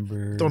my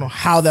number. Don't know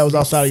how that was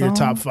outside of your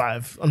top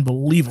 5.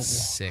 Unbelievable.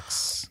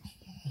 6.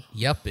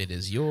 Yep, it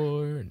is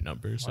your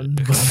number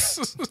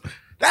 6.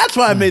 That's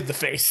why I made the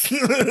face.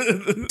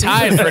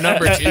 Tied for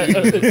number 2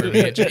 for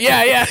me.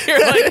 Yeah.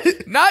 You're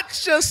like, not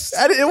just.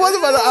 It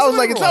wasn't about. I was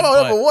like, it's not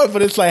about number 1,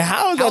 but it's like,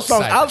 how is that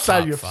song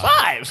outside your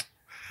 5?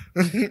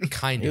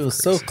 Kind of. It was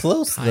so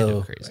close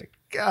though. Crazy.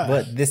 God.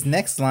 But this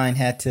next line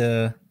had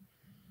to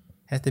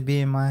be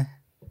in my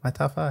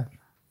top 5.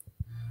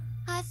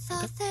 I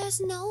thought there's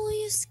no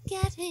use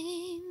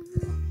getting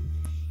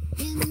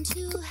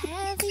into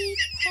heavy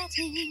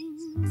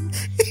petting.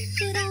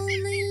 It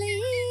only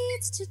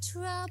leads to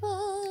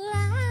trouble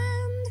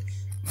and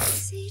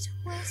seat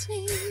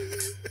wetting.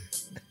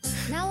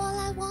 Now all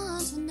I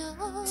want to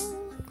know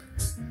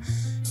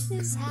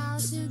is how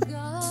to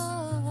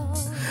go.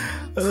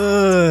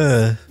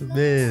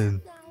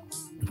 Man.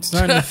 I'm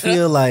starting to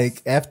feel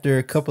like after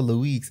a couple of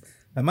weeks,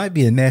 I might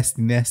be a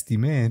nasty, nasty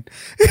man.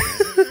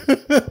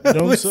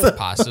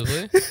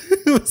 Possibly.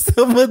 With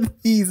some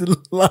of these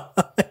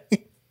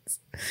lines.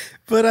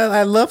 But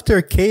I loved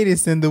her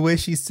cadence and the way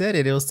she said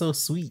it. It was so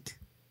sweet.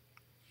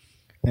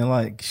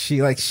 And she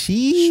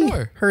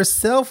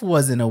herself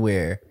wasn't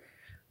aware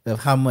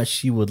of how much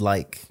she would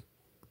like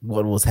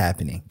what was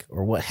happening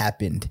or what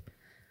happened.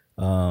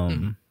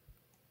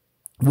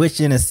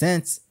 Which in a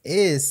sense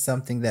is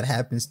something that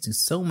happens to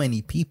so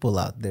many people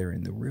out there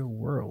in the real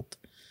world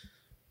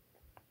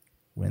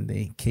when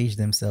they cage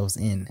themselves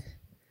in,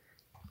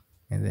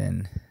 and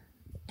then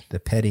the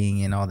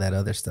petting and all that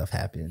other stuff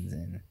happens,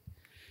 and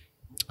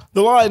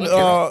the line the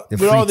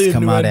with all the freaks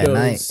come out at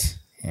innuendos, night.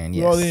 And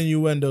with all the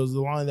innuendos,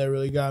 the line that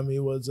really got me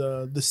was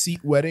the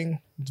seat wetting.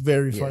 It's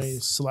very funny.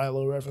 Yes. Sly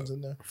Low reference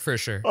in there. For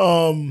sure.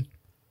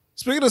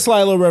 Speaking of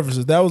Sly Low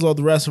references, that was all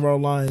the rest of our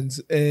lines,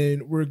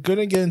 and we're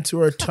gonna get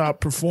into our top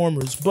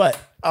performers. But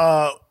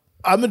I'm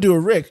gonna do a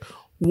Rick.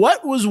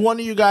 What was one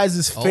of you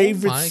guys'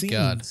 favorite scenes?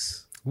 God.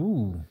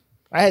 Ooh,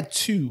 I had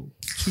two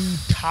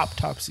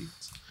top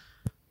scenes.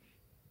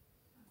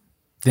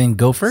 Then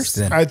go first.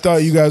 Then I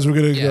thought you guys were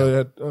gonna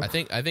go. I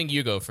think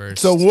you go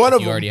first. So one if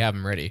of you them, already have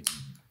them ready.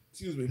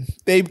 Excuse me.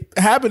 They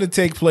happen to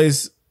take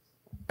place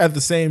at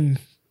the same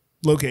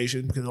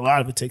location because a lot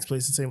of it takes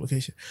place in the same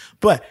location,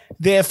 but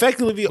they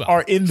effectively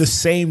are in the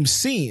same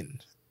scene.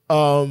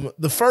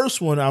 The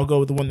first one, I'll go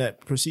with the one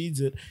that precedes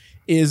it,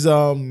 is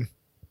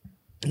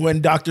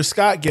when Dr.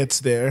 Scott gets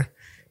there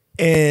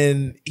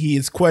and he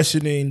is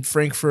questioning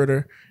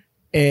Frankfurter,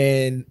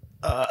 and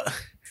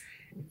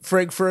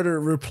Frankfurter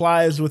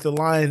replies with a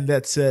line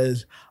that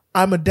says,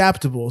 "I'm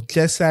adaptable,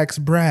 just ask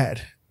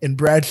Brad." And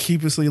Brad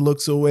sheepishly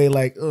looks away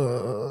like,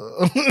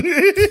 ugh.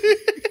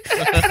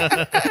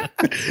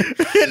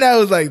 And I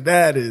was like,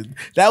 that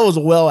was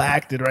well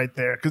acted right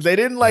there. Because they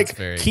didn't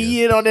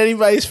key in on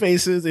anybody's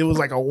faces. It was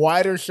like a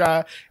wider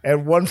shot,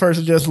 and one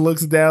person just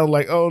looks down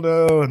like, oh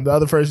no, and the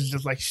other person's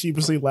just like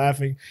sheepishly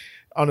laughing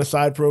on a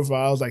side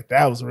profile. I was like,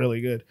 that was really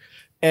good.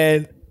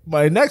 And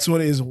my next one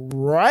is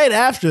right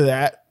after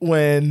that,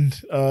 when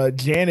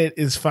Janet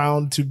is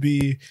found to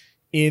be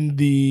in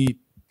the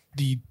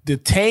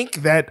tank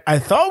that I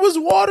thought was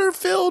water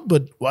filled,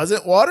 but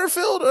wasn't water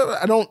filled.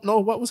 I don't know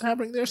what was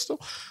happening there still.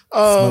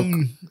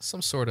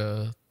 Some sort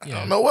of, I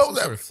don't know what was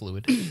that sort of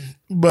fluid,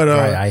 but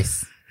dry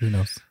ice. Who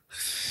knows?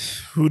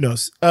 Who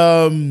knows?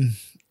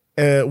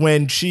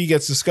 When she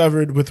gets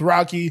discovered with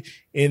Rocky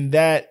in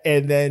that,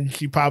 and then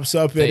she pops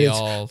up and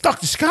it's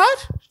Dr.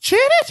 Scott,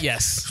 Janet,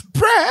 yes,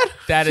 Brad.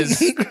 That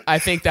is, I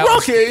think that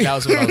was what I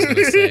was going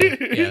to say.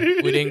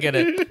 Yeah, we didn't get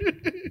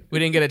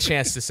a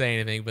chance to say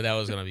anything, but that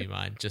was going to be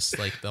mine. Just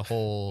like the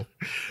whole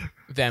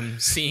them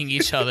seeing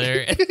each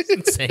other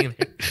and saying,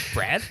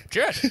 "Brad,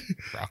 Janet,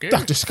 Rocky,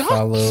 Dr. Scott,"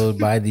 followed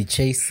by the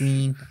chase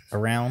scene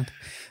around.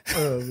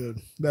 Oh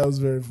man, that was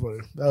very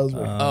funny. That was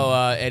very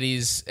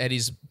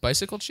Eddie's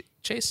bicycle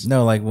chase.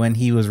 No, like when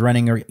he was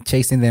running or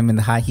chasing them in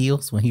the high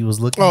heels when he was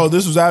looking. Oh,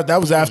 that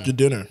was after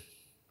dinner.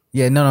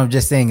 Yeah, no, I'm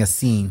just saying a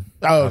scene.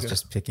 Oh, okay. I was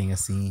just picking a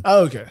scene.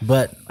 Oh, okay.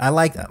 But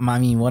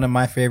one of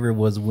my favorite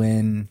was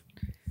when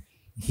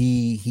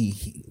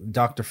he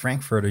Dr.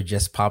 Frankfurter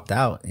just popped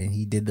out and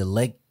he did the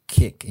leg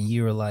kick, and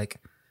you were like,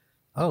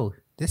 oh,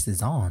 this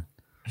is on.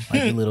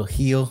 Like a little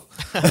heel.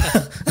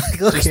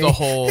 Like, okay. Just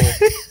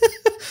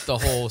the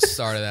whole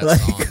start of that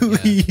song.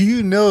 Yeah.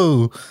 You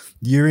know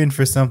you're in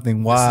for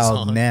something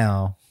wild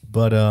now.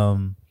 But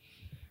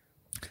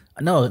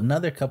no,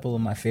 another couple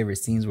of my favorite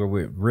scenes were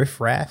with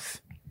Riff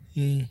Raff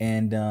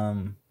and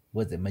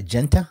was it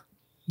Magenta?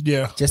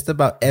 Yeah. Just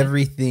about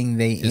everything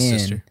they His in,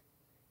 sister.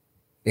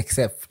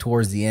 except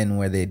towards the end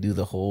where they do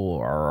the whole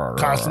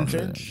Costume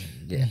change.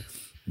 Yeah.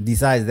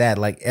 Besides that,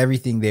 like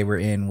everything they were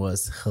in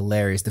was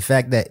hilarious. The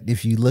fact that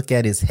if you look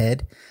at his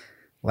head,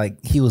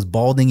 like he was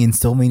balding in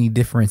so many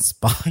different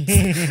spots.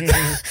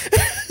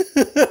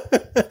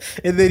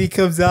 And then he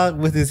comes out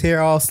with his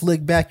hair all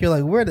slicked back. You're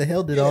like, where the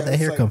hell did all that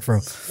hair come from?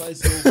 Nice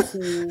little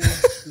cool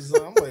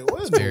design. I'm like,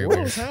 what in the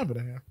world is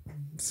happening here?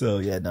 So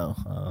yeah, no.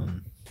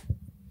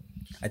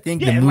 I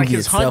think Yeah, the and movie like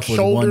his itself hunched was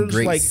one shoulders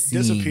great like scene.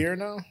 disappear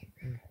now.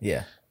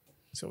 Yeah.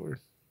 So weird.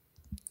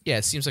 Yeah,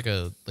 it seems like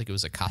it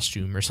was a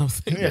costume or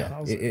something. Yeah,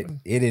 I was It like,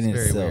 in It's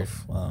very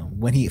itself.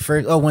 When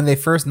they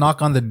first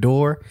knock on the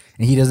door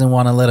and he doesn't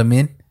want to let him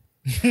in.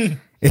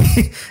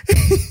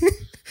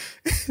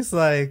 It's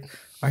like,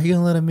 are you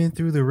gonna let him in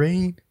through the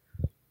rain?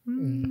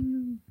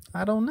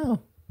 I don't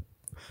know.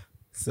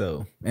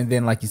 So, and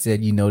then like you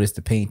said, you notice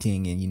the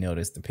painting, and you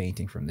notice the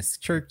painting from this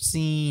church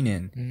scene,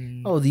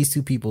 and these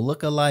two people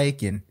look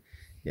alike, and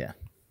yeah,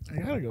 I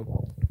gotta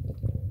go.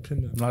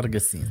 a lot of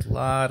good scenes. A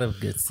lot of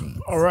good scenes.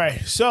 All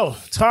right, so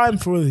time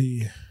for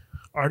the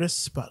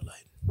artist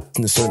spotlight.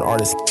 From a certain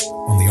artist.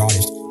 On the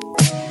artist.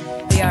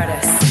 The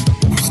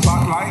artist.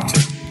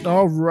 Spotlight.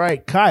 All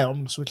right, Kyle,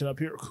 I'm switching up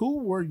here.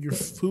 Who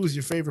was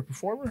your favorite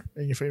performer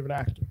and your favorite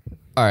actor?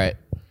 All right.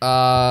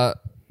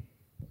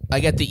 I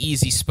get the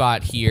easy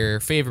spot here.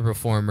 Favorite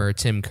performer,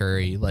 Tim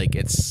Curry. Like,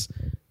 it's,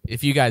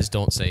 if you guys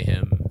don't say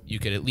him, you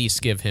could at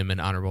least give him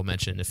an honorable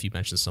mention if you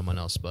mention someone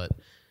else, but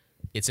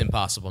it's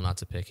impossible not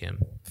to pick him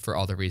for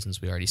all the reasons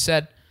we already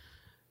said.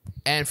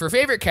 And for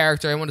favorite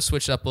character, I want to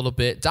switch it up a little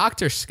bit.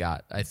 Dr.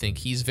 Scott. I think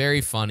he's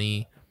very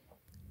funny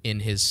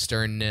in his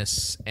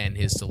sternness and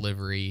his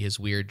delivery, his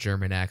weird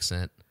German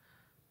accent.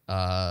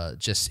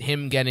 Just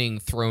him getting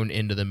thrown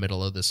into the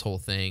middle of this whole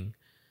thing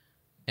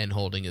and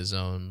holding his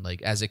own,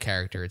 like, as a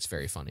character, it's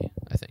very funny,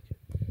 I think.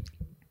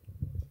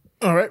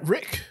 All right,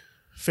 Rick.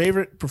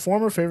 Favorite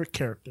performer, favorite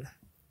character.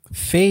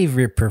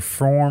 Favorite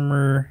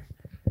performer,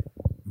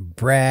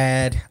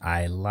 Brad,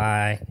 I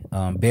lie.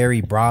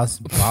 Barry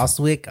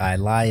Boswick, I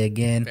lie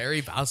again.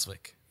 Barry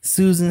Boswick.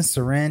 Susan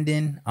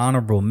Sarandon,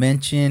 honorable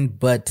mention,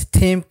 but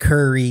Tim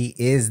Curry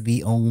is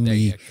the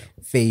only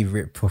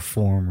favorite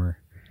performer.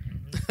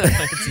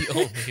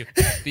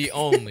 the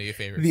only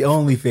favorite. The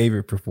only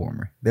favorite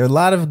performer. There are a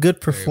lot of good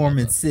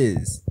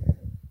performances,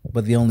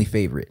 but the only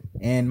favorite.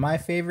 And my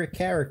favorite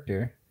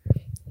character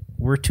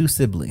were two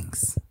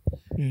siblings,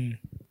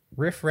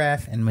 Riff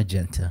Raff and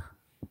Magenta.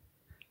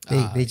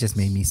 They just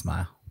made me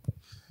smile.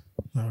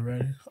 All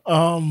right.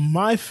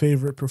 My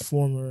favorite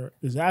performer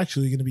is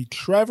actually going to be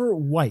Trevor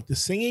White, the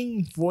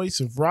singing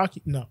voice of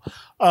Rocky. No.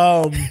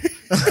 We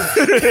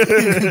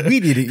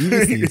didn't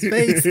even see his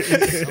face. So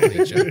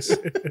many jokes.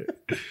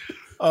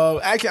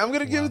 Actually, I'm going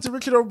to give it to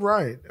Richard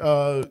O'Brien.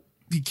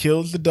 He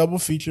killed the double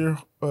feature,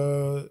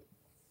 the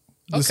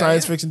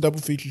science fiction double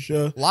feature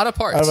show. A lot of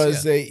parts. I was about to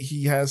say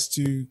he's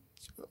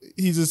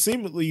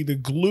seemingly the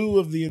glue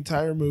of the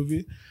entire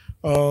movie.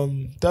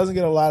 Doesn't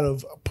get a lot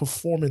of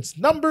performance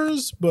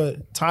numbers,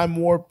 but time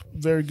warp,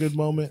 very good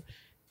moment.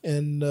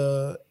 And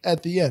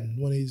at the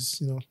end when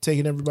he's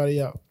taking everybody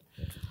out.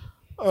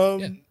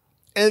 And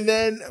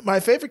then my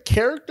favorite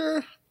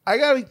character,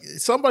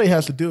 somebody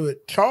has to do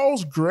it.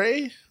 Charles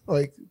Gray,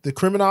 like the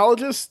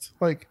criminologist,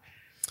 like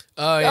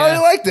I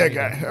really like that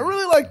guy. I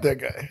really like that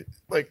guy.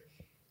 Like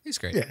he's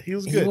great. Yeah, he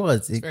was good. He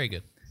was. He's very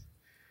good.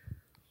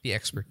 The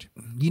expert.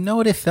 You know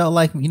what it felt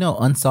like?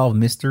 Unsolved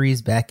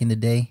Mysteries back in the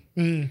day?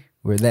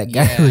 Where that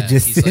guy would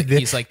just sit there.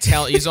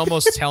 He's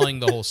almost telling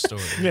the whole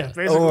story. Yeah,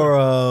 basically.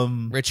 Or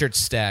Richard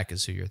Stack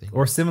is who you're thinking.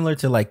 Or similar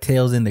to like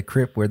Tales in the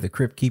Crypt, where the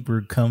Crypt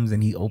Keeper comes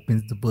and he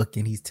opens the book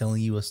and he's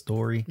telling you a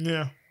story.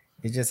 Yeah.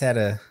 It just had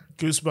a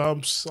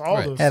Goosebumps,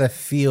 all those. Had a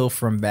feel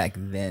from back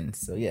then.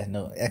 So yeah,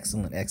 no,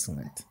 excellent.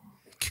 Goosebumps.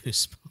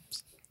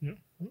 Yeah.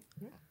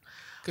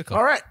 Good call.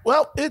 All right.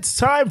 Well, it's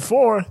time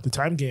for the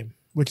time game,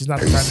 which is not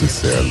the time game.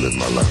 Say I live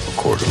my life a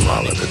quarter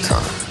mile at a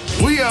time.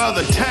 We are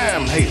the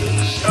time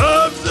haters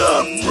of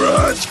the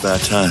brush.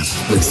 About time.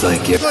 Looks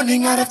like you're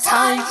running out of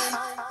time.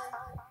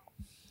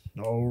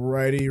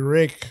 Alrighty,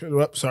 Rick.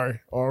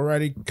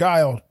 Alrighty,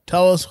 Kyle.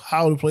 Tell us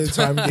how to play the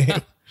time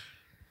game.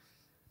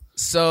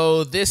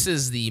 So this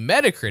is the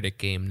Metacritic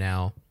game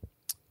now.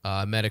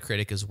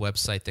 Metacritic is a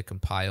website that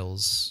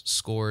compiles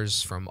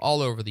scores from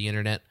all over the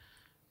internet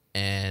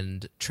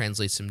and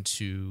translates them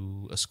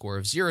to a score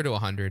of 0 to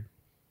 100.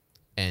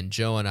 And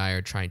Joe and I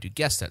are trying to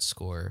guess that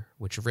score,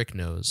 which Rick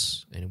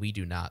knows, and we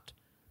do not.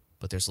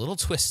 But there's a little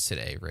twist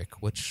today,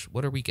 Rick.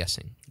 What are we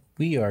guessing?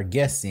 We are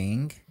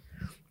guessing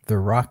the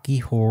Rocky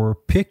Horror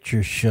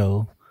Picture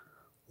Show.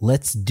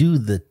 Let's do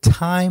the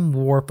time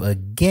warp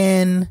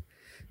again.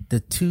 The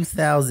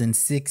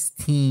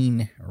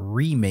 2016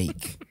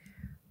 remake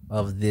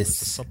of this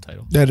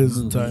subtitle. That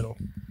is the title.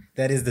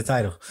 That is the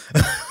title.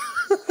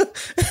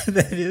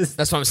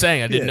 That's what I'm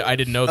saying. I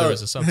didn't know there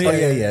was a subtitle.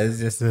 Yeah. It's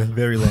just a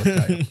very long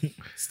title.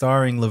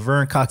 Starring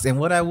Laverne Cox. And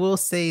what I will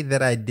say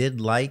that I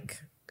did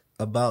like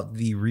about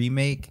the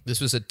remake. This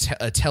was a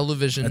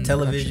television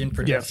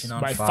production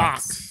on by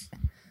Fox.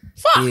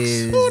 Fox.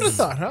 Who would have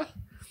thought, huh?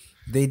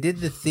 They did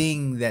the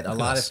thing that a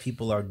lot of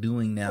people are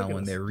doing now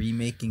when they're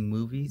remaking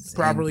movies.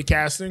 Properly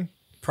casting,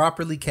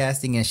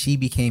 and she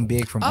became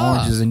big from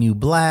Orange is the New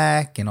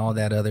Black and all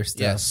that other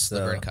stuff. Yes, so,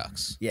 Laverne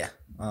Cox. Yeah.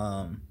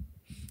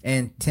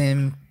 And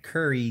Tim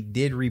Curry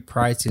did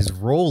reprise his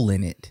role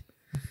in it.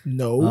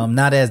 No.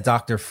 Not as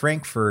Dr.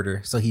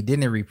 Frankfurter, so he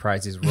didn't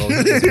reprise his role.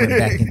 He just went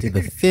back into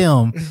the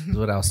film, is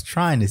what I was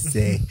trying to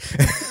say.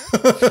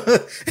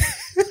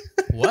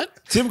 What?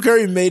 Tim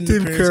Curry made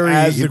an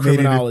appearance as the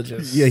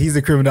criminologist. Yeah, he's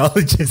a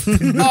criminologist.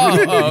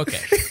 Okay.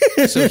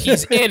 So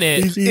he's in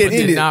it, but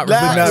did not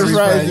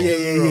reprise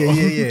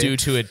it. Yeah. Due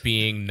to it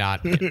being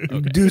not good.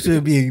 Okay. Due to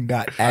it being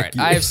not accurate.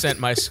 All right, I have sent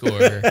my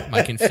score.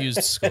 My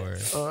confused score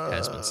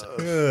has been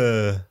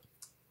sent.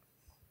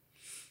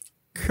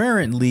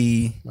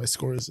 Currently, my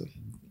score is in.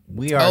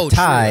 We are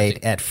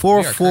tied at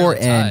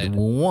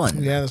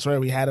 4-4-1. Yeah, that's right.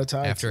 We had a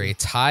tie after a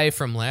tie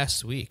from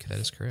last week. That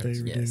is correct.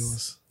 Very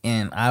ridiculous.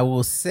 And I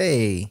will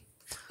say,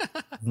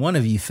 one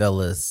of you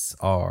fellas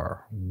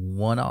are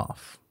one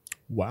off.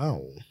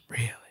 Wow.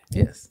 Really?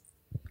 Yes.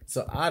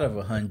 So out of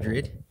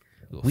 100,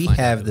 we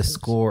have the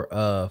score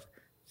of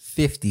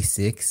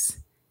 56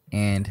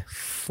 and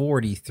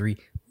 43. I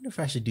wonder if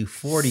I should do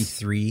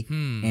 43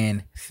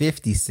 and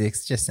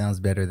 56. Just sounds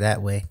better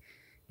that way.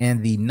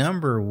 And the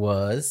number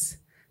was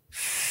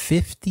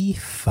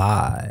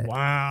 55.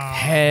 Wow.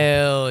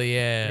 Hell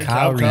yeah.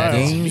 Kyle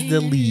regains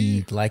the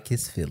lead like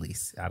his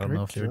Phillies. I don't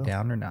know if they're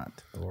down or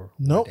not.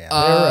 Nope.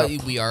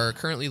 We are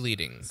currently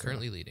leading.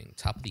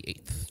 Top of the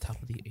eighth.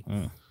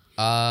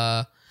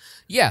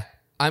 Yeah.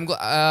 I'm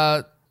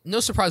glad.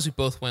 No surprise we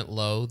both went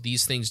low.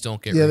 These things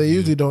don't get they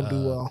usually don't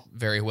do well.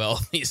 Very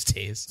well these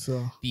days.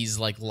 So these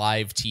like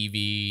live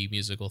TV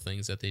musical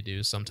things that they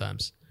do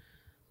sometimes.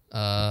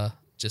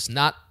 Just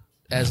not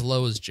as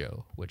low as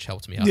Joe, which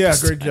helped me out. Yeah,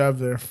 great job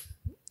there.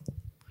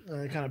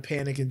 I kind of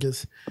panicked and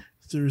just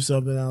threw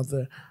something out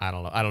there. I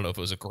don't know if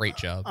it was a great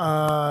job.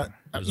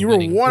 You were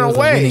one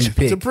away.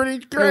 It's a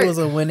pretty great. It was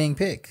a winning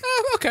pick.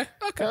 Okay.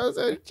 That's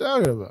what you're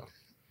talking about.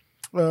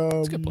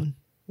 That's a good point.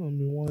 Let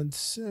me 1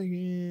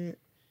 second.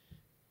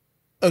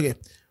 Okay.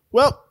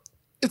 Well,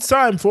 it's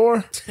time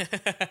for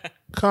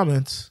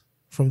comments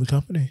from the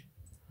company.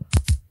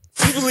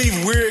 People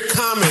leave weird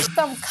comments.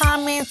 Some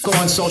comments. Go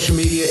on social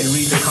media and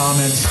read the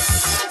comments.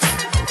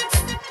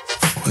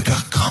 We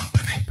got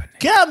company.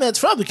 Comments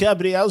from the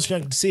company. I was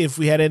checking to see if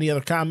we had any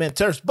other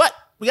commenters, but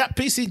we got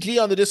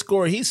PCG on the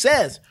Discord. He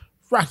says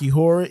Rocky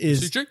Horror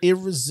is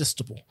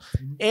irresistible,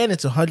 and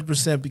it's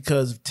 100%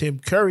 because of Tim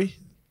Curry.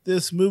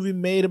 This movie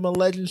made him a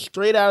legend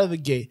straight out of the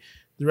gate.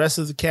 The rest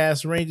of the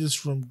cast ranges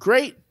from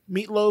great,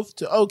 Meatloaf,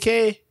 to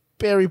okay,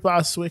 Barry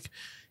Bostwick,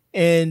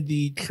 and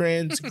the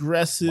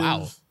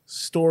transgressive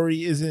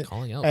story isn't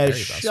as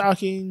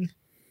shocking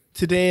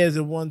today as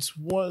it once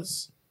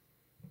was.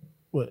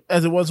 But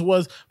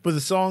the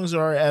songs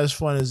are as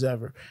fun as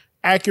ever.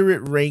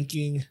 Accurate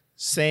ranking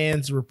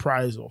sans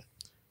reprisal.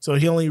 So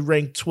he only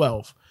ranked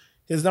 12.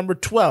 His number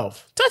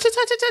 12. Touch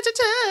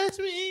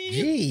me.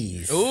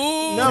 Jeez.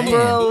 Ooh, number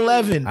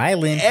 11.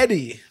 Island.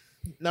 Eddie.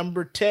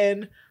 Number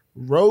 10.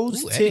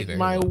 Rose Tint Eddie,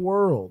 My well.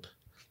 World.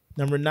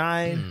 Number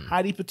 9.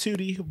 Heidi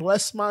Patootie.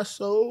 Bless My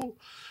Soul.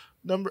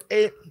 Number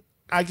 8.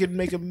 I Can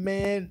Make You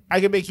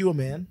a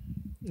Man.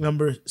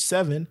 Number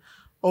 7.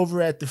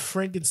 Over at the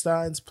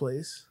Frankenstein's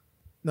Place.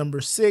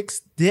 Number 6.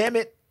 Damn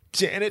It,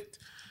 Janet.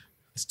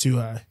 It's too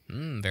high.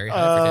 Very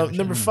high. For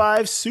number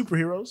 5,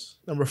 Superheroes.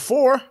 Number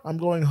 4, I'm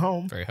Going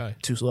Home. Very high.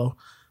 Too slow.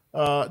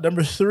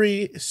 Number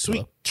 3,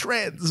 Sweet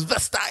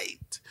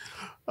Transvestite.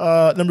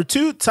 Number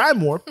 2,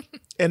 Time Warp.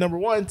 And number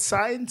 1,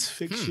 Science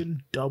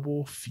Fiction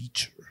Double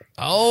Feature.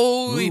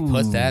 Oh, we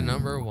put that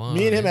number 1.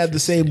 Me and him had the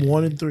same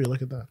 1 and 3.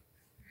 Look at that.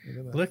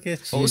 Look at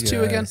you. What was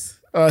 2 again?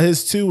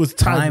 His 2 was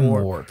Time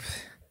Warp.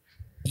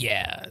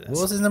 Yeah.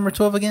 What was his number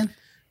 12 again?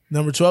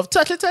 Number 12,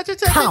 touch it.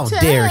 How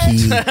dare he?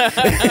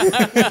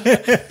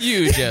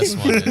 You just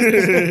won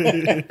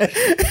it.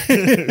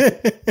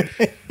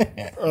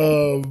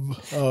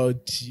 Oh,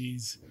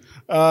 jeez.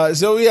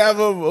 So we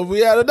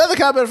had another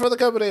comment from the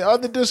company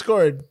on the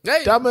Discord.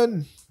 Hey.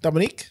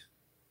 Dominique.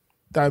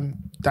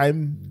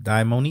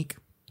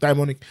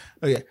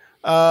 Okay.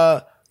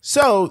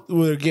 So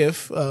with a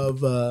gif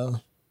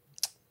of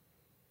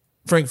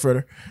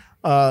Frankfurter.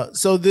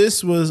 So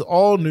this was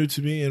all new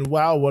to me, and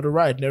wow, what a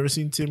ride. Never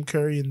seen Tim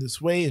Curry in this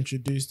way,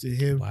 introduced to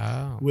him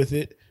with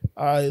it.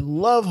 I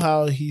love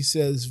how he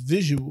says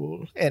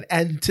visual and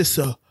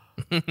anticipation.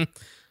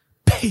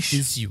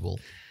 Visual.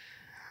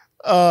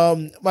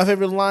 My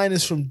favorite line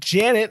is from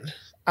Janet.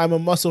 I'm a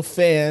Muscle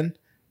fan.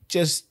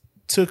 Just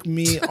took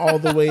me all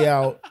the way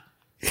out.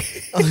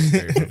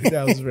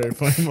 That was a very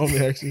funny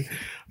moment, actually.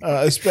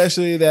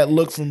 Especially that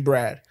look from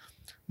Brad.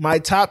 My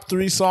top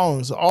 3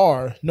 songs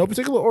are, no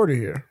particular order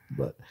here,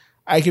 but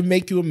I Can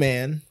Make You a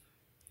Man,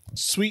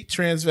 Sweet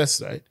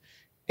Transvestite,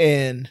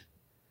 and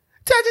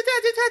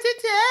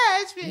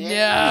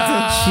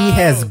Yeah. She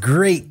has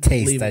great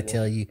taste, I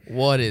tell you.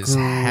 What is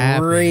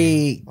happening?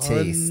 Great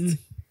taste.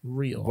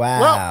 Real.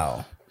 Wow.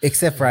 Well,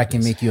 except for I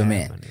Can Make You a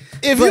Man.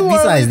 if But you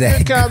want to besides leave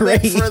that, a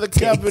comment great for the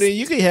taste. company,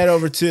 you can head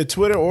over to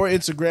Twitter or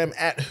Instagram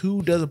at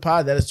Who Does a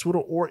Pod. That is Twitter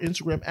or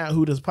Instagram at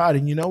Who Does a Pod.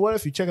 And you know what?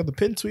 If you check out the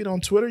pinned tweet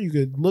on Twitter, you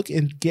could look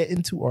and get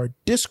into our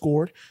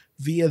Discord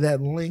via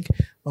that link.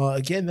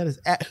 Again, that is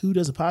at Who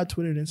Does a Pod,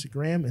 Twitter and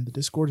Instagram, and the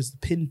Discord is the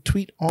pinned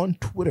tweet on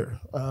Twitter.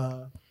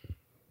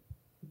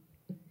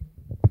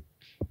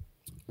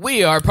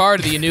 We are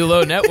part of the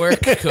Anulo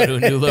Network. Go to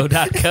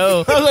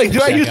anulo.co. I was like,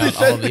 do I use check this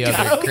out all the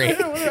other great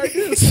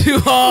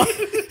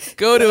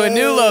go to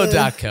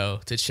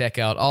anulo.co to check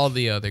out all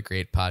the other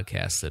great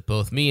podcasts that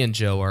both me and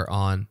Joe are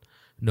on.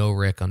 No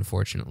Rick,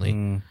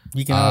 unfortunately.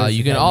 You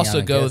can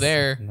also go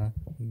there.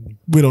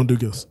 We don't do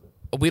gifts.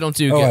 We don't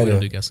do I we do. don't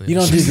do guests. You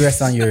don't do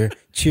guests on your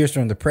Cheers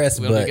from the Press,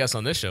 We but don't do guests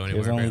on this show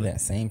anymore. there's only apparently.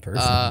 that same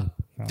person.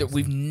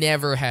 We've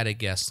never had a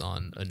guest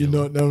on Anulo. You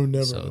know,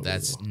 never. So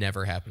that's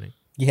never happening.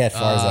 You had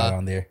Farzad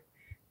on there.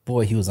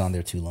 Boy, he was on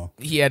there too long.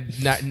 He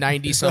had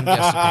 90 some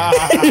guest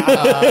appearances.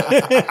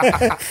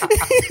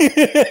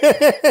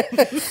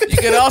 You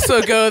can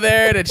also go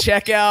there to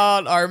check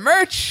out our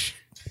merch.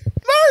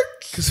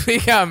 Because we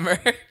got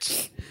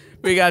merch.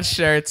 We got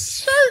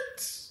shirts.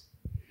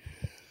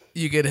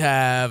 You could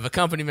have a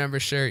company member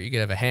shirt. You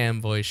could have a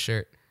Ham Boy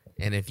shirt.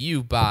 And if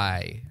you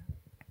buy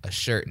a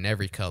shirt in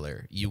every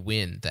color, you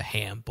win the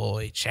Ham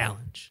Boy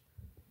Challenge.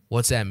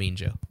 What's that mean,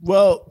 Joe?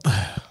 Well,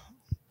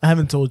 I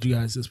haven't told you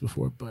guys this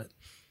before, but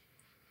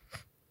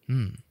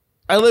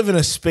I live in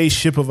a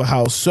spaceship of a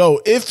house.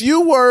 So if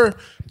you were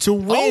to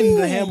win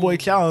the Handboy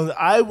Challenge,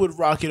 I would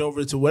rock it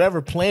over to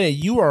whatever planet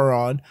you are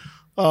on.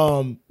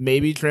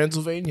 Maybe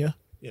Transylvania,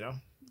 you know.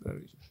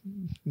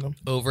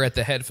 Over at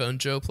the Headphone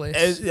Joe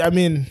place? I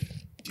mean,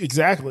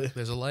 exactly.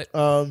 There's a light.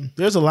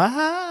 There's a light.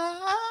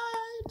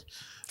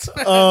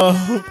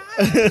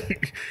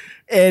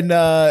 And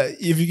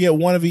if you get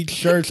one of each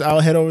shirts, I'll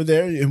head over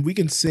there and we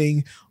can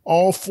sing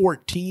all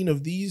 14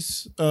 of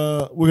these.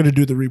 We're going to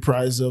do the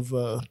reprise of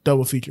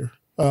Double Feature.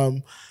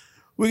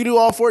 We can do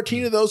all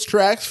 14 of those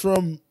tracks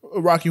from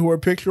Rocky Horror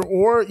Picture,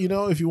 or, you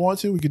know, if you want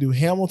to, we could do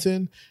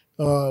Hamilton.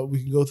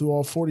 We can go through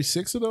all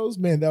 46 of those.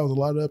 Man, that was a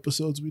lot of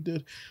episodes we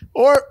did.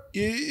 Or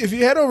if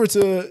you head over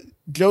to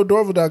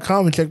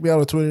joedorval.com and check me out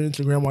on Twitter and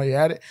Instagram while you're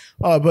at it.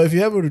 But if you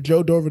head over to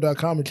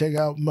joedorval.com and check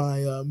out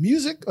my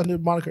music under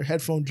the moniker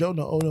Headphone Joe,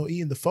 no O, no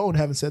E in the phone.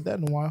 Haven't said that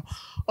in a while.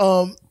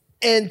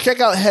 And check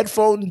out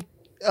Headphone.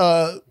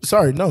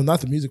 Sorry, no, not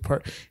the music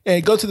part.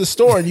 And go to the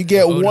store and you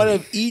get one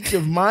of each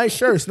of my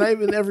shirts, not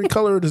even every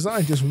color or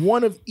design, just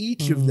one of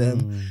each of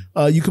them.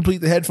 You complete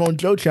the Headphone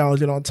Joe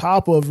Challenge, and on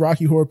top of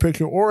Rocky Horror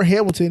Picture or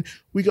Hamilton,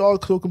 we can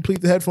also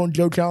complete the Headphone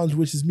Joe Challenge,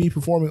 which is me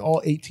performing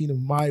all 18 of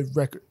my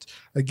records.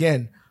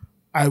 Again,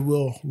 I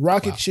will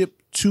rocket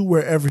ship to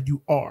wherever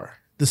you are.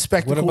 The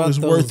spectacle What about is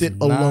worth it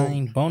 9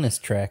 alone. bonus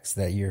tracks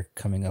that you're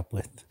coming up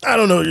with? I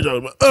don't know what you're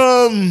talking about.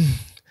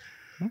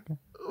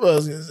 What I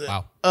was gonna say.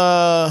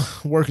 Wow.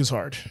 Work is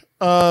hard.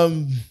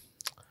 Time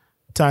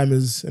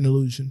is an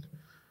illusion.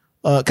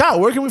 Kyle,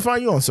 where can we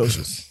find you on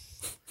socials?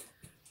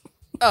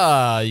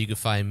 You can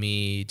find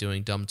me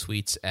doing dumb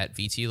tweets at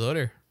VT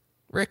Loader.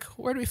 Rick,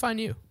 where do we find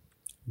you?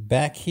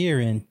 Back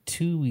here in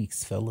 2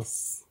 weeks,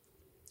 fellas.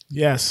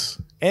 Yes.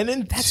 And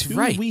in That's 2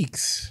 right.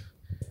 weeks.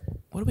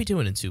 What are we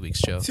doing in 2 weeks,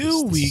 Joe? 2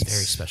 This weeks. is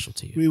very special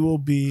to you. We will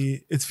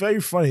be. It's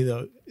very funny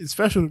though. It's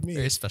special to me.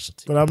 Very special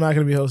to you. But I'm not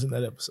going to be hosting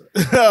that episode.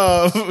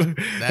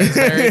 That is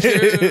very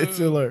true.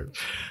 It's alert.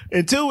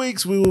 In 2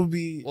 weeks, we will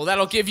be. Well,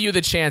 that'll give you the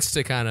chance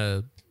to kind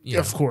of,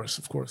 Of course.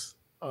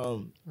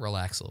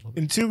 relax a little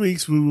bit. In 2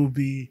 weeks, we will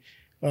be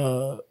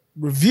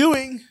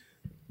reviewing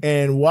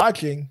and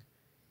watching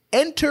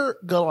Enter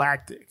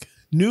Galactic,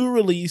 new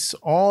release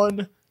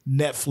on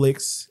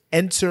Netflix.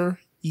 Enter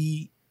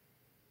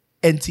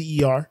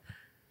Enter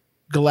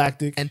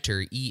Galactic.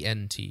 Enter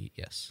ENT,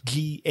 yes.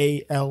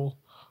 GALATIC.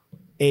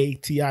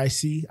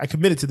 I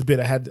committed to the bit.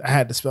 I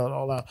had to spell it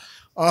all out.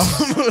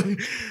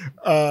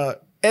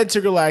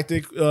 Enter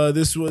Galactic.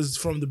 This was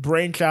from the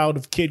brainchild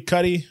of Kid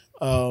Cudi,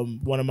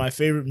 one of my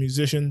favorite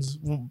musicians,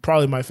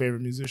 probably my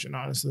favorite musician,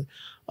 honestly.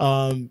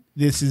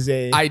 This is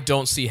I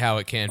don't see how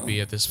it can't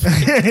be at this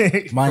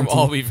point. From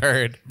all we've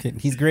heard,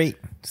 he's great.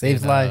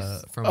 Saves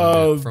lives. From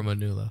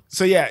Anulo.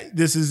 So yeah,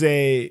 this is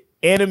a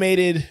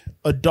animated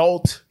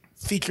adult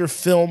feature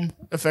film.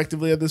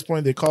 Effectively, at this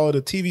point, they call it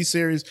a TV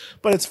series,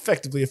 but it's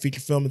effectively a feature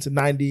film. It's a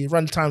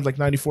runtime's like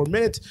 94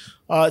 minutes.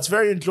 It's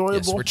very enjoyable.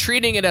 Yes, we're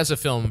treating it as a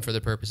film for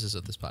the purposes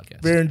of this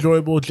podcast. Very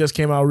enjoyable. Just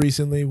came out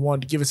recently.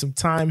 Wanted to give it some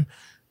time,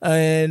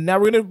 and now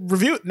we're gonna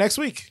review it next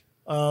week.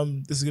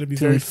 This is gonna be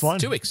very fun.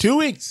 2 weeks. 2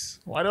 weeks.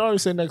 Why do I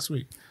always say next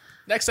week?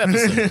 Next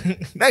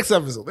episode. Next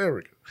episode. There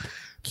we go.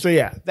 So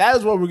yeah, that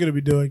is what we're gonna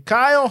be doing.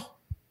 Kyle,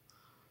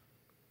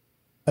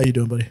 how you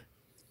doing, buddy?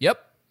 Yep,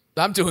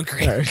 I'm doing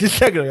great. All right, just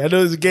checking. I know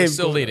there's a game. We're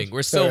still leading.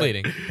 We're still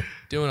leading.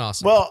 Doing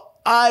awesome. Well,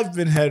 I've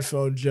been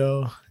Headphone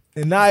Joe,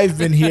 and I've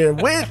been here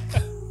with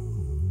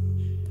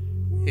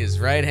his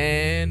right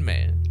hand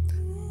man.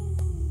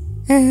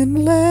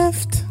 and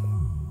left.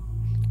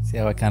 See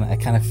how I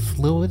kind of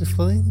flew it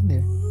in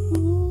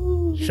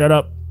there. Shut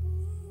up.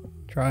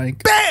 Trying.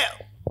 Bam!